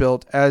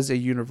 Vanderbilt as a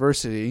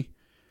university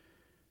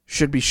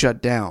should be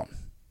shut down.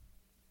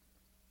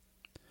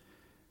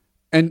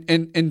 And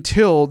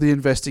until the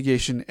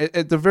investigation,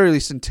 at the very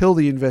least, until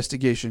the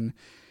investigation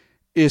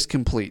is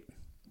complete.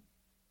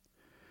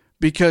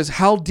 Because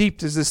how deep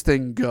does this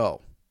thing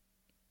go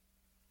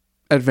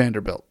at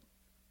Vanderbilt?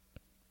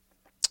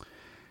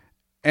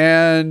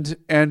 And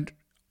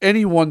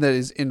anyone that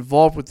is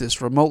involved with this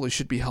remotely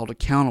should be held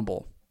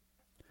accountable.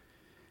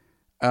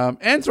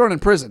 And thrown in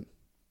prison,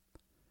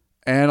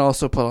 and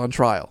also put on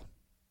trial.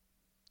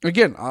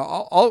 Again,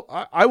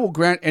 I will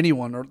grant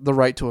anyone the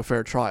right to a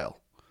fair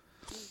trial.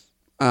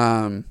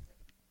 That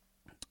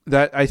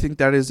I think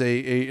that is an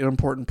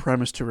important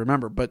premise to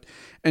remember. But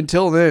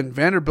until then,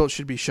 Vanderbilt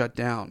should be shut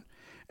down,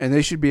 and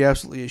they should be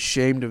absolutely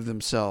ashamed of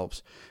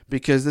themselves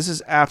because this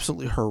is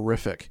absolutely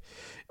horrific.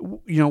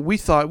 We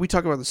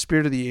talk about the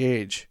spirit of the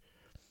age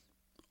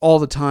all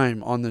the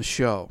time on this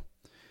show,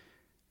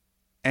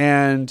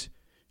 and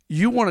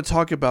you want to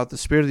talk about the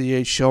spirit of the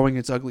age showing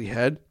its ugly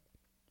head?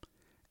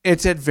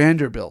 It's at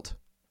Vanderbilt.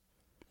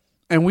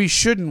 And we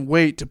shouldn't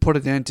wait to put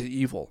an end to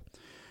evil.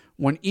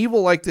 When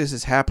evil like this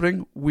is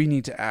happening, we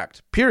need to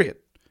act. Period.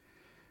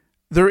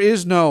 There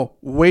is no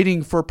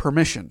waiting for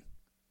permission.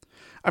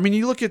 I mean,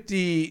 you look at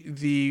the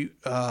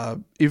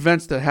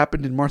events that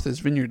happened in Martha's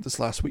Vineyard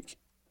this last week.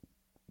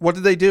 What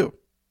did they do?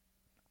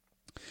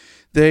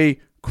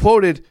 They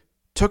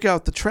took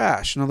out the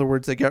trash. In other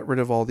words, they got rid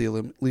of all the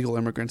illegal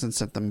immigrants and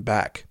sent them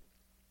back.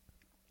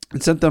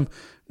 And sent them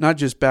not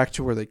just back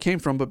to where they came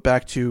from, but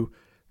back to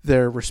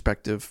their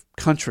respective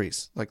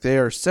countries. Like, they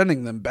are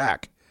sending them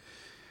back,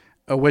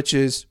 which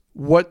is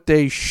what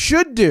they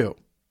should do,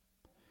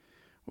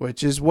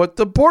 which is what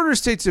the border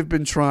states have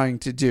been trying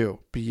to do.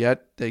 But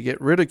yet they get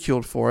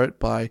ridiculed for it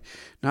by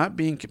not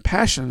being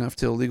compassionate enough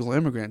to illegal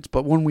immigrants.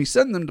 But when we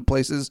send them to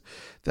places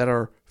that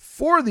are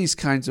for these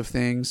kinds of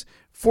things,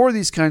 for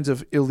these kinds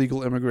of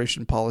illegal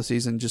immigration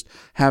policies and just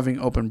having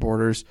open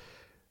borders,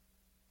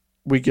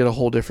 we get a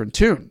whole different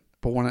tune.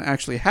 But when it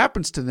actually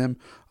happens to them,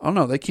 oh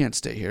no, they can't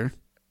stay here.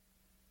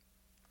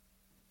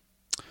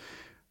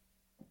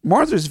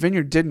 Martha's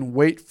Vineyard didn't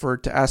wait for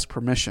it to ask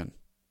permission.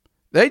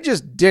 They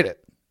just did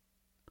it.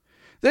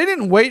 They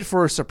didn't wait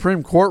for a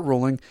Supreme Court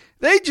ruling.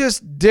 They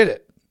just did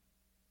it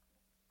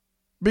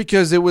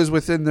because it was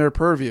within their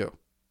purview.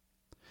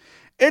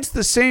 It's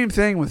the same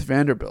thing with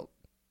Vanderbilt.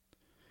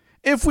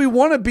 If we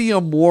want to be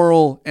a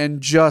moral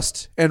and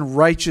just and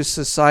righteous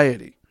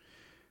society,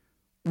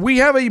 we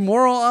have a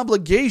moral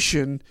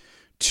obligation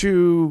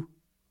to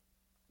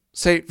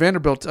say,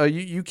 Vanderbilt,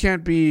 you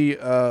can't be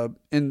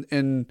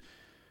in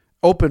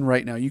open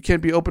right now. You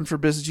can't be open for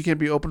business. You can't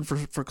be open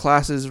for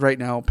classes right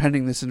now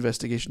pending this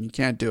investigation. You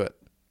can't do it.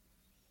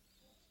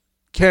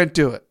 Can't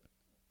do it.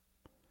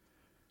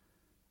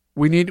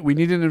 We need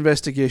an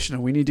investigation,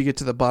 and we need to get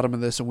to the bottom of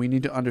this, and we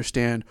need to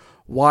understand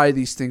why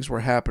these things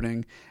were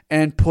happening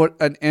and put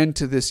an end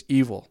to this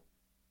evil.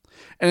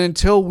 And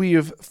until we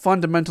have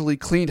fundamentally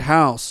cleaned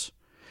house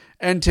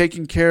and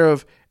taken care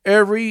of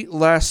every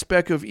last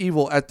speck of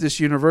evil at this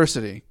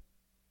university,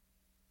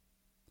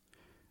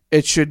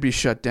 it should be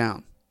shut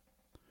down.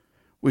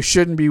 We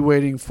shouldn't be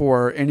waiting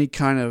for any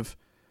kind of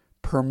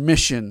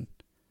permission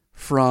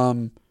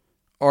from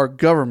our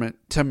government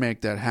to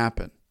make that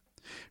happen.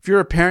 If you're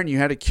a parent and you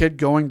had a kid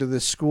going to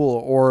this school,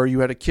 or you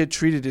had a kid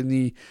treated in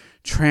the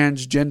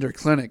transgender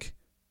clinic,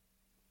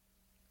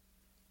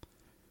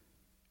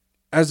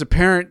 as a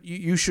parent,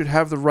 you should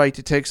have the right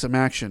to take some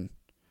action.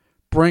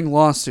 Bring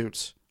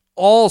lawsuits.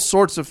 All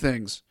sorts of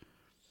things.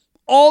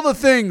 All the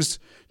things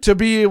to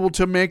be able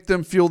to make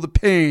them feel the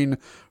pain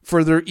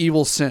for their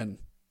evil sin.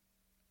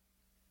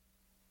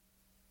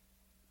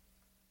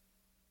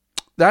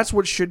 That's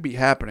what should be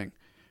happening.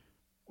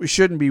 We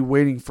shouldn't be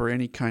waiting for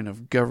any kind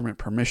of government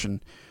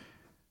permission.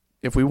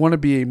 If we want to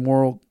be a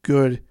moral,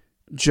 good,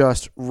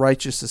 just,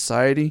 righteous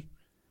society,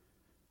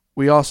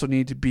 we also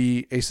need to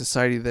be a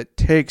society that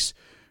takes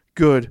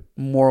good,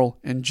 moral,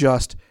 and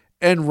just,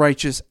 and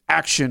righteous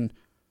action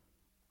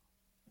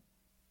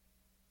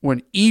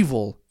when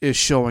evil is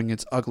showing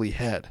its ugly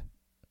head.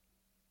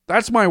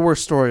 That's my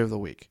worst story of the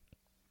week.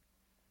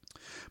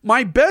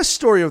 My best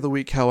story of the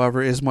week,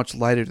 however, is much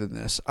lighter than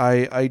this.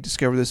 I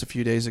discovered this a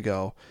few days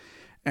ago,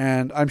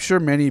 and I'm sure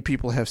many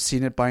people have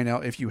seen it by now.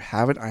 If you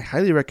haven't, I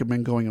highly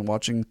recommend going and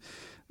watching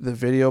the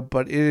video,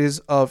 but it is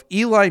of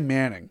Eli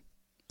Manning.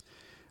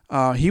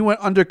 He went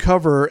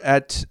undercover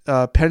at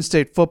Penn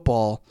State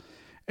football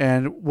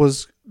and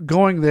was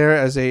going there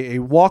as a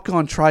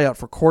walk-on tryout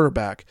for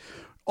quarterback,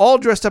 all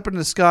dressed up in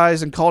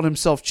disguise, and called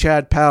himself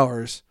Chad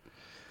Powers,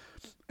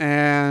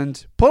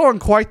 and put on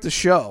quite the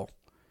show.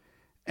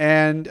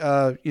 And,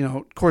 of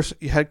course,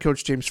 head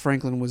coach James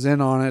Franklin was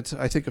in on it.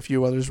 I think a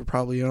few others were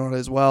probably in on it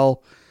as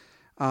well.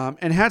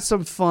 And had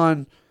some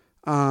fun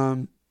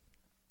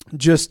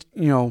just,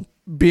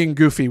 being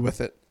goofy with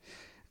it.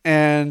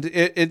 And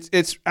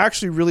it's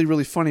actually really,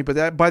 really funny. But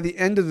that by the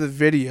end of the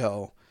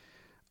video,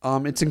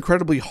 it's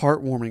incredibly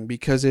heartwarming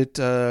because it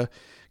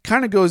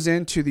kind of goes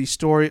into the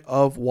story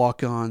of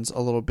walk-ons a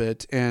little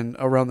bit and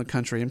around the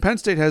country. And Penn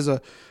State has a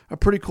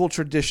pretty cool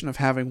tradition of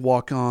having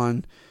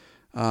walk-on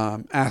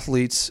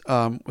athletes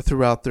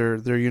throughout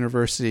their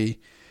university.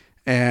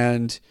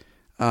 And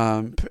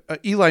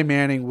Eli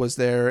Manning was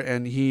there,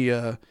 and he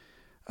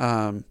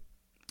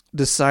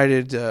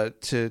decided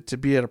to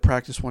be at a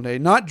practice one day,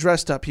 not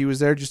dressed up. He was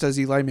there just as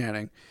Eli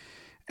Manning,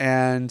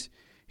 and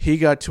he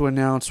got to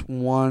announce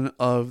one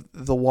of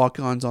the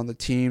walk-ons on the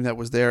team that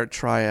was there at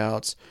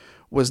tryouts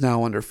was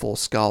now under full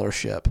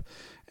scholarship.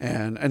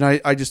 And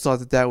I just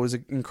thought that was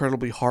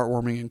incredibly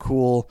heartwarming and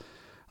cool.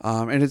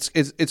 And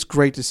it's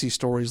great to see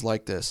stories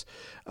like this.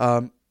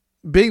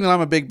 Being that I'm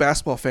a big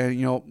basketball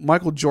fan,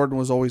 Michael Jordan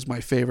was always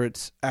my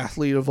favorite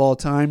athlete of all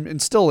time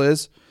and still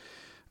is.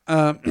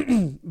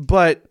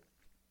 But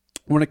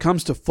when it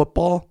comes to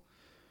football,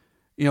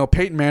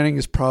 Peyton Manning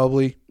is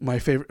probably my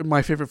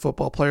favorite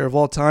football player of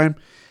all time.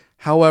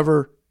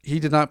 However, he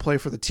did not play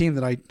for the team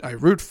that I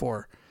root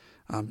for.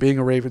 Being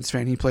a Ravens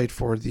fan, he played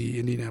for the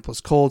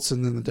Indianapolis Colts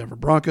and then the Denver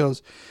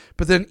Broncos.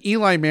 But then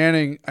Eli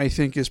Manning, I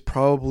think, is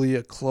probably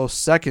a close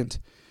second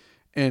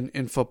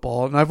in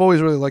football. And I've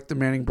always really liked the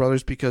Manning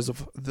brothers because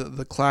of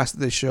the class that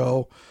they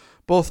show,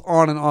 both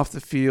on and off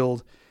the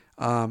field,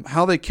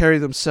 how they carry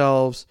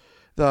themselves,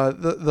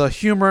 the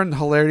humor and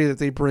hilarity that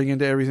they bring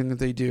into everything that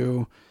they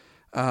do.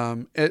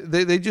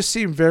 They just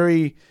seem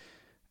very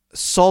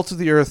salt of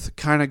the earth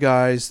kind of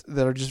guys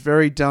that are just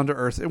very down to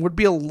earth. It would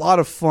be a lot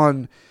of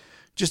fun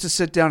just to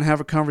sit down and have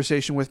a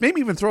conversation with,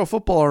 maybe even throw a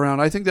football around.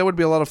 I think that would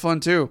be a lot of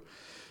fun too.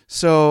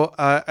 So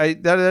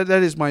that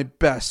is my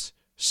best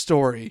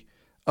story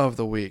of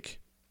the week.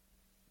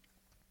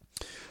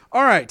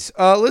 All right,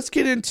 let's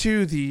get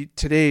into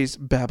today's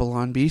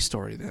Babylon Bee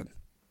story then.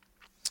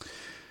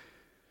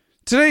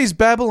 Today's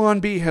Babylon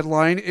Bee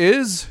headline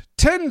is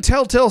 10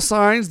 telltale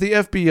signs the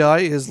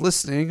FBI is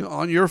listening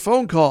on your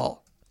phone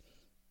call.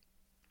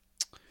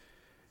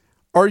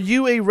 Are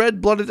you a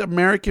red-blooded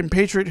American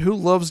patriot who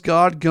loves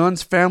God,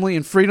 guns, family,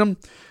 and freedom?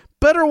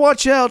 Better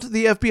watch out.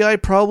 The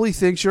FBI probably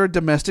thinks you're a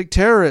domestic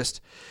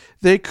terrorist.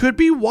 They could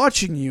be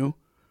watching you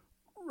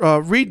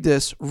read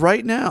this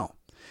right now.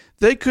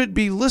 They could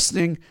be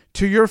listening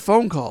to your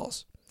phone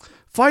calls.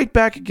 Fight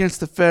back against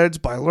the feds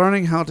by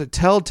learning how to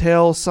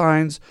telltale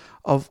signs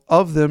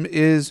of them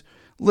is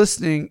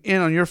listening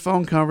in on your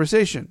phone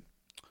conversation.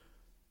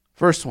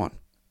 First one.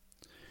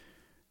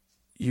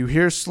 You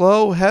hear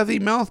slow, heavy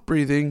mouth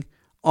breathing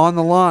on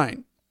the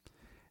line,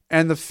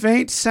 and the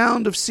faint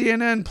sound of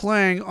CNN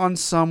playing on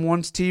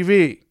someone's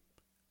TV.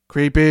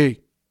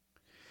 Creepy.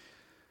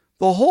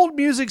 The hold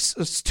music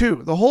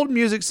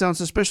sounds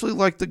suspiciously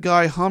like the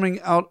guy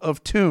humming out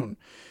of tune.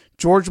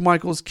 George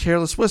Michael's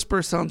Careless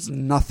Whisper sounds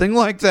nothing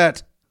like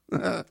that.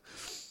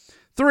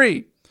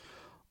 3.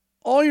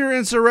 All your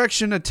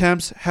insurrection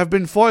attempts have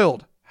been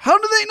foiled. How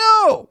do they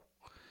know?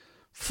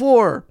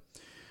 4.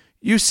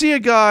 You see a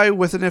guy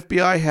with an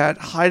FBI hat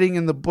hiding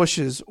in the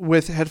bushes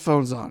with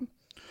headphones on.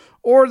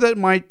 Or that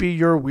might be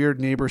your weird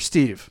neighbor,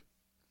 Steve.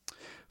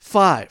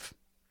 5.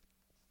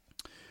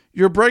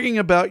 You're bragging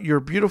about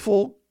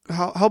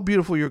how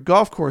beautiful your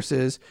golf course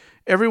is.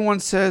 Everyone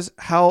says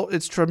how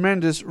it's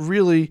tremendous,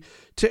 really,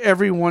 to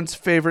everyone's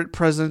favorite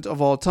president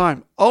of all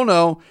time. Oh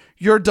no,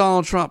 you're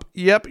Donald Trump.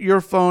 Yep, your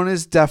phone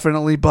is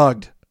definitely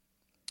bugged.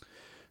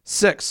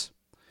 6.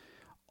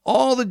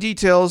 All the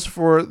details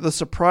for the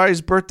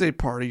surprise birthday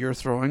party you're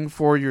throwing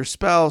for your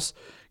spouse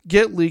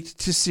get leaked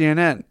to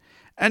CNN.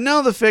 And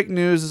now the fake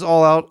news is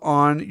all out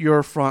on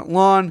your front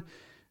lawn.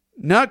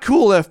 Not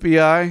cool,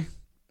 FBI.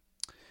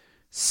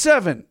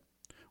 7.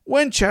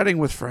 When chatting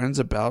with friends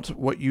about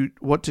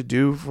what to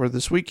do for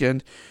this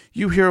weekend,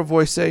 you hear a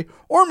voice say,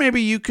 or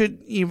maybe you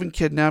could even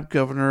kidnap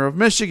Governor of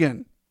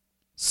Michigan.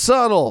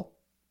 Subtle.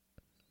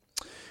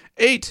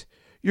 8.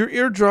 Your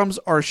eardrums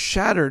are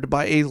shattered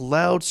by a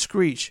loud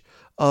screech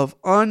of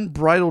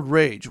unbridled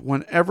rage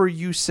whenever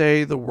you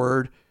say the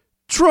word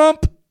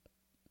Trump.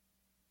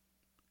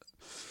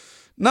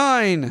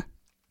 9.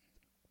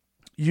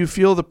 You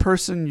feel the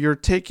person you're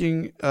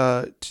taking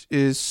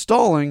is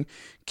stalling,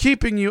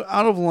 keeping you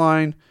out of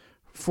line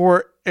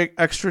for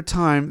extra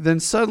time. Then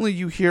suddenly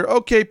you hear,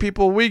 okay,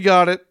 people, we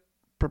got it.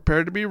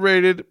 Prepare to be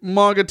rated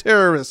MAGA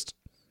terrorist.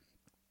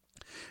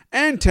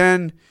 And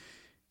 10.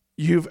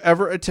 You've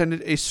ever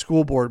attended a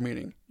school board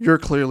meeting. You're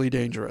clearly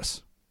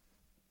dangerous.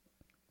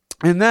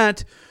 And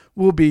that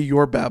will be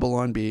your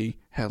Babylon Bee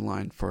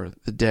headline for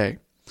the day.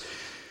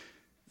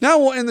 Now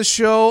we'll end the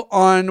show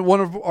on one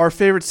of our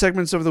favorite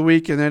segments of the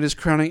week, and that is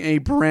crowning a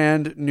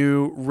brand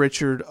new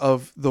Richard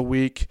of the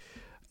week.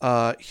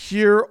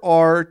 Here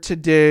are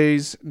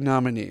today's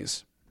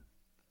nominees.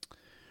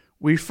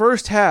 We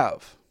first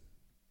have,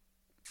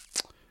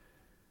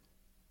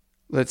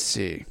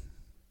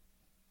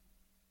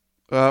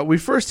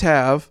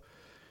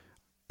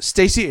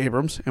 Stacey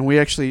Abrams, and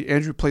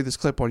Andrew played this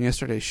clip on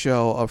yesterday's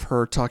show of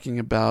her talking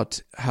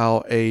about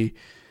how a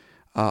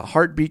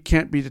heartbeat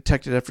can't be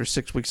detected after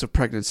 6 weeks of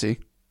pregnancy.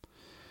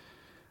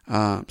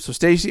 So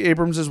Stacey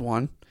Abrams is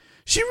one.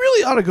 She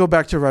really ought to go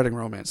back to writing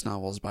romance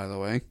novels, by the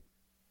way.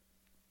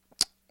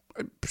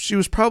 She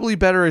was probably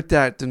better at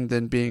that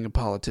than being a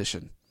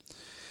politician.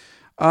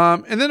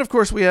 And then, of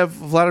course, we have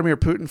Vladimir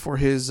Putin for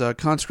his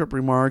conscript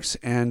remarks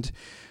and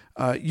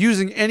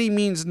using any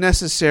means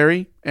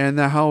necessary, and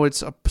how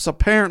it's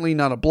apparently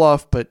not a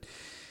bluff, but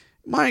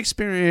my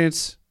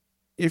experience,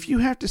 if you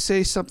have to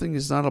say something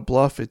is not a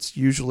bluff, it's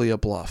usually a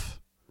bluff.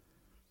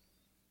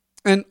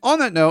 And on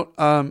that note,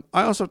 I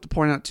also have to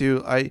point out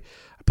too, I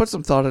put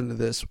some thought into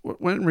this.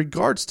 When in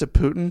regards to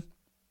Putin,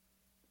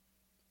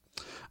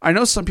 I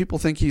know some people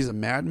think he's a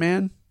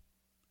madman,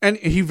 and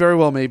he very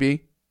well may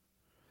be.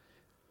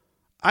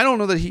 I don't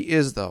know that he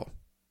is, though.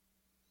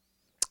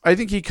 I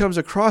think he comes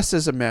across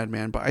as a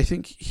madman, but I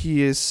think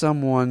he is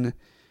someone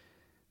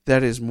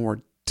that is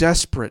more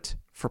desperate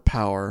for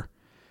power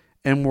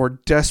and more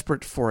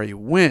desperate for a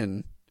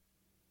win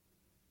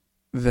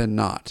than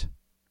not.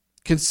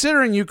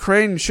 Considering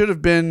Ukraine should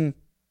have been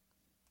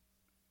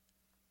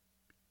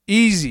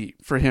easy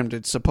for him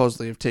to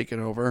supposedly have taken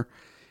over,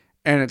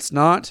 and it's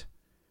not,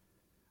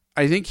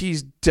 I think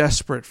he's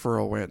desperate for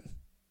a win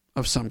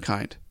of some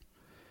kind.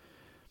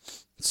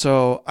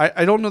 So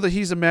I don't know that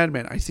he's a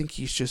madman. I think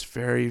he's just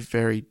very,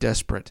 very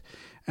desperate.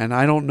 And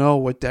I don't know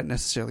what that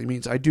necessarily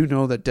means. I do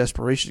know that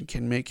desperation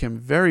can make him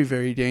very,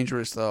 very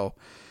dangerous, though,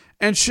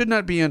 and should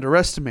not be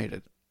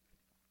underestimated.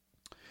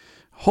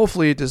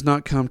 Hopefully it does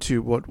not come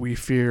to what we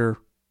fear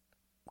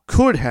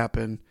could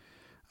happen,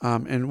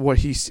 and what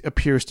he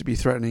appears to be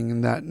threatening,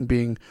 in that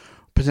being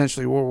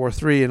potentially World War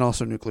III and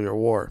also nuclear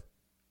war.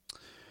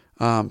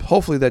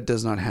 Hopefully that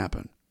does not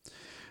happen.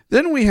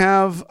 Then we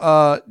have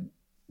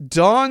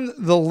Don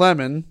the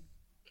Lemon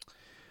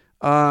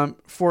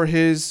for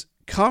his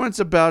comments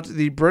about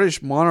the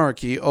British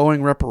monarchy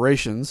owing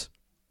reparations.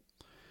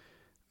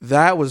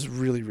 That was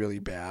really, really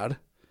bad.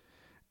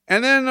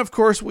 And then, of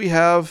course, we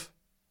have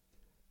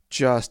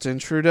Justin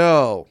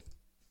Trudeau.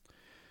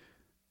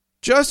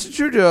 Justin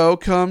Trudeau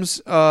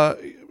comes,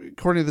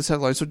 according to this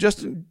headline, so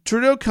Justin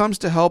Trudeau comes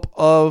to help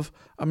of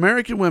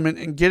American women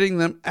in getting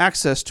them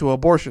access to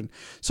abortion.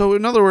 So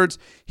in other words,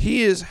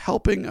 he is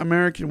helping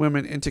American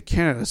women into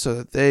Canada so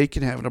that they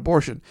can have an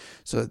abortion,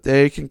 so that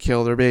they can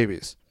kill their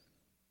babies.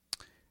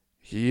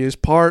 He is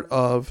part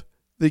of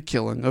the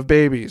killing of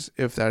babies,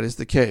 if that is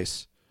the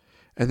case.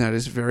 And that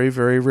is very,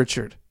 very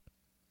Richard.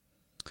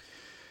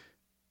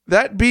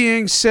 That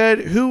being said,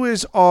 who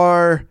is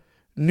our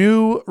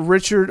new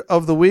Richard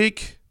of the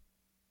week?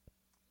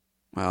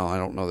 Well, I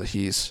don't know that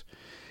he's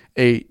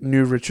a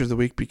new Richard of the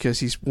week because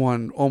he's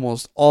won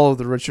almost all of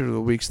the Richard of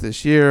the weeks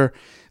this year.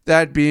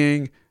 That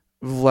being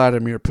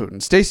Vladimir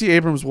Putin. Stacey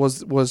Abrams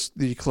was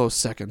the close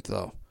second,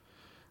 though.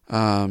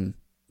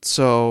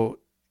 So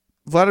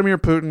Vladimir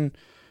Putin,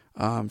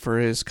 for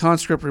his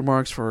conscript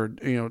remarks, for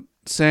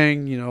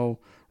saying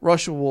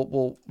Russia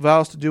will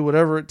vows to do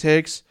whatever it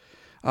takes.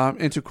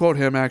 And to quote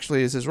him,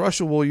 actually, it says,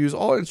 Russia will use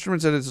all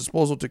instruments at its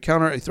disposal to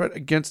counter a threat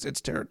against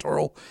its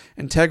territorial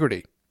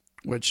integrity,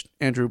 which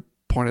Andrew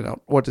pointed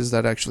out. What does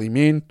that actually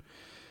mean?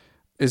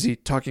 Is he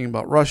talking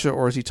about Russia,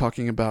 or is he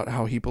talking about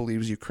how he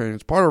believes Ukraine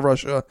is part of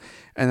Russia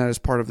and that is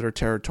part of their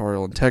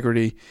territorial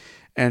integrity?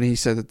 And he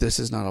said that this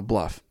is not a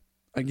bluff.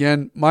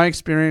 Again, my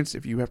experience,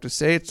 if you have to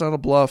say it's not a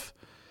bluff,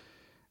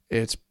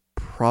 it's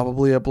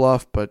probably a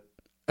bluff. But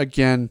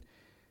again,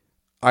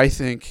 I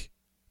think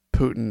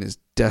Putin is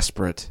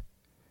desperate.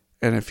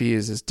 And if he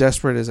is as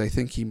desperate as I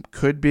think he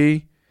could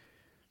be,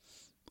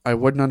 I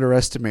wouldn't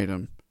underestimate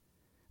him.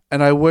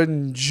 And I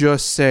wouldn't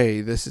just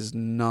say this is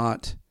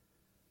not,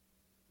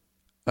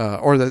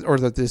 or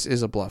that this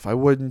is a bluff. I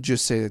wouldn't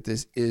just say that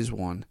this is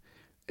one.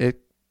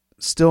 It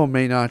still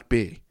may not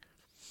be.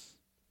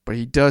 But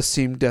he does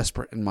seem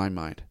desperate in my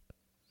mind.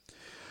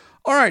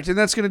 All right, and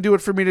that's going to do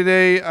it for me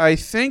today. I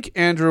think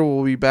Andrew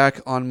will be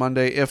back on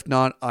Monday. If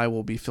not, I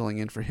will be filling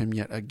in for him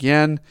yet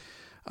again.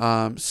 We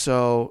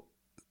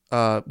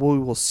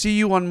will see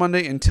you on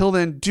Monday. Until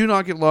then, do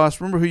not get lost.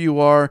 Remember who you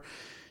are.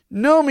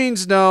 No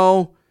means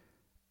no.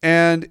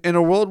 And in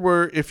a world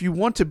where if you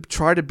want to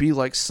try to be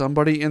like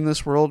somebody in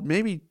this world,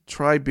 maybe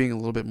try being a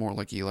little bit more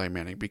like Eli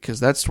Manning,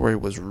 because that story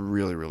was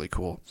really, really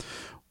cool.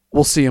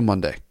 We'll see you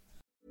Monday.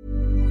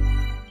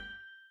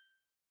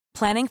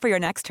 Planning for your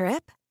next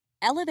trip?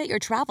 Elevate your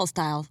travel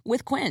style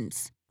with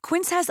Quince.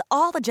 Quince has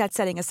all the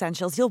jet-setting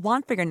essentials you'll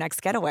want for your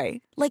next getaway,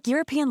 like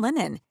European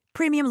linen,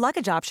 premium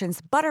luggage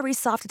options, buttery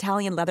soft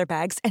Italian leather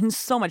bags, and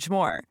so much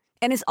more.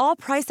 And is all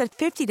priced at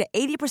 50 to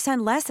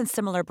 80% less than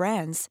similar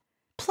brands.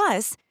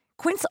 Plus,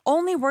 Quince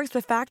only works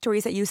with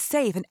factories that use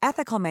safe and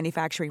ethical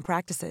manufacturing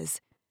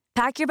practices.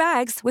 Pack your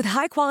bags with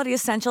high-quality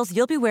essentials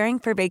you'll be wearing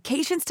for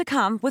vacations to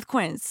come with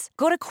Quince.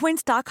 Go to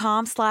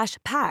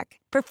quince.com/pack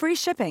for free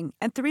shipping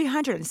and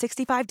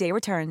 365-day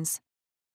returns.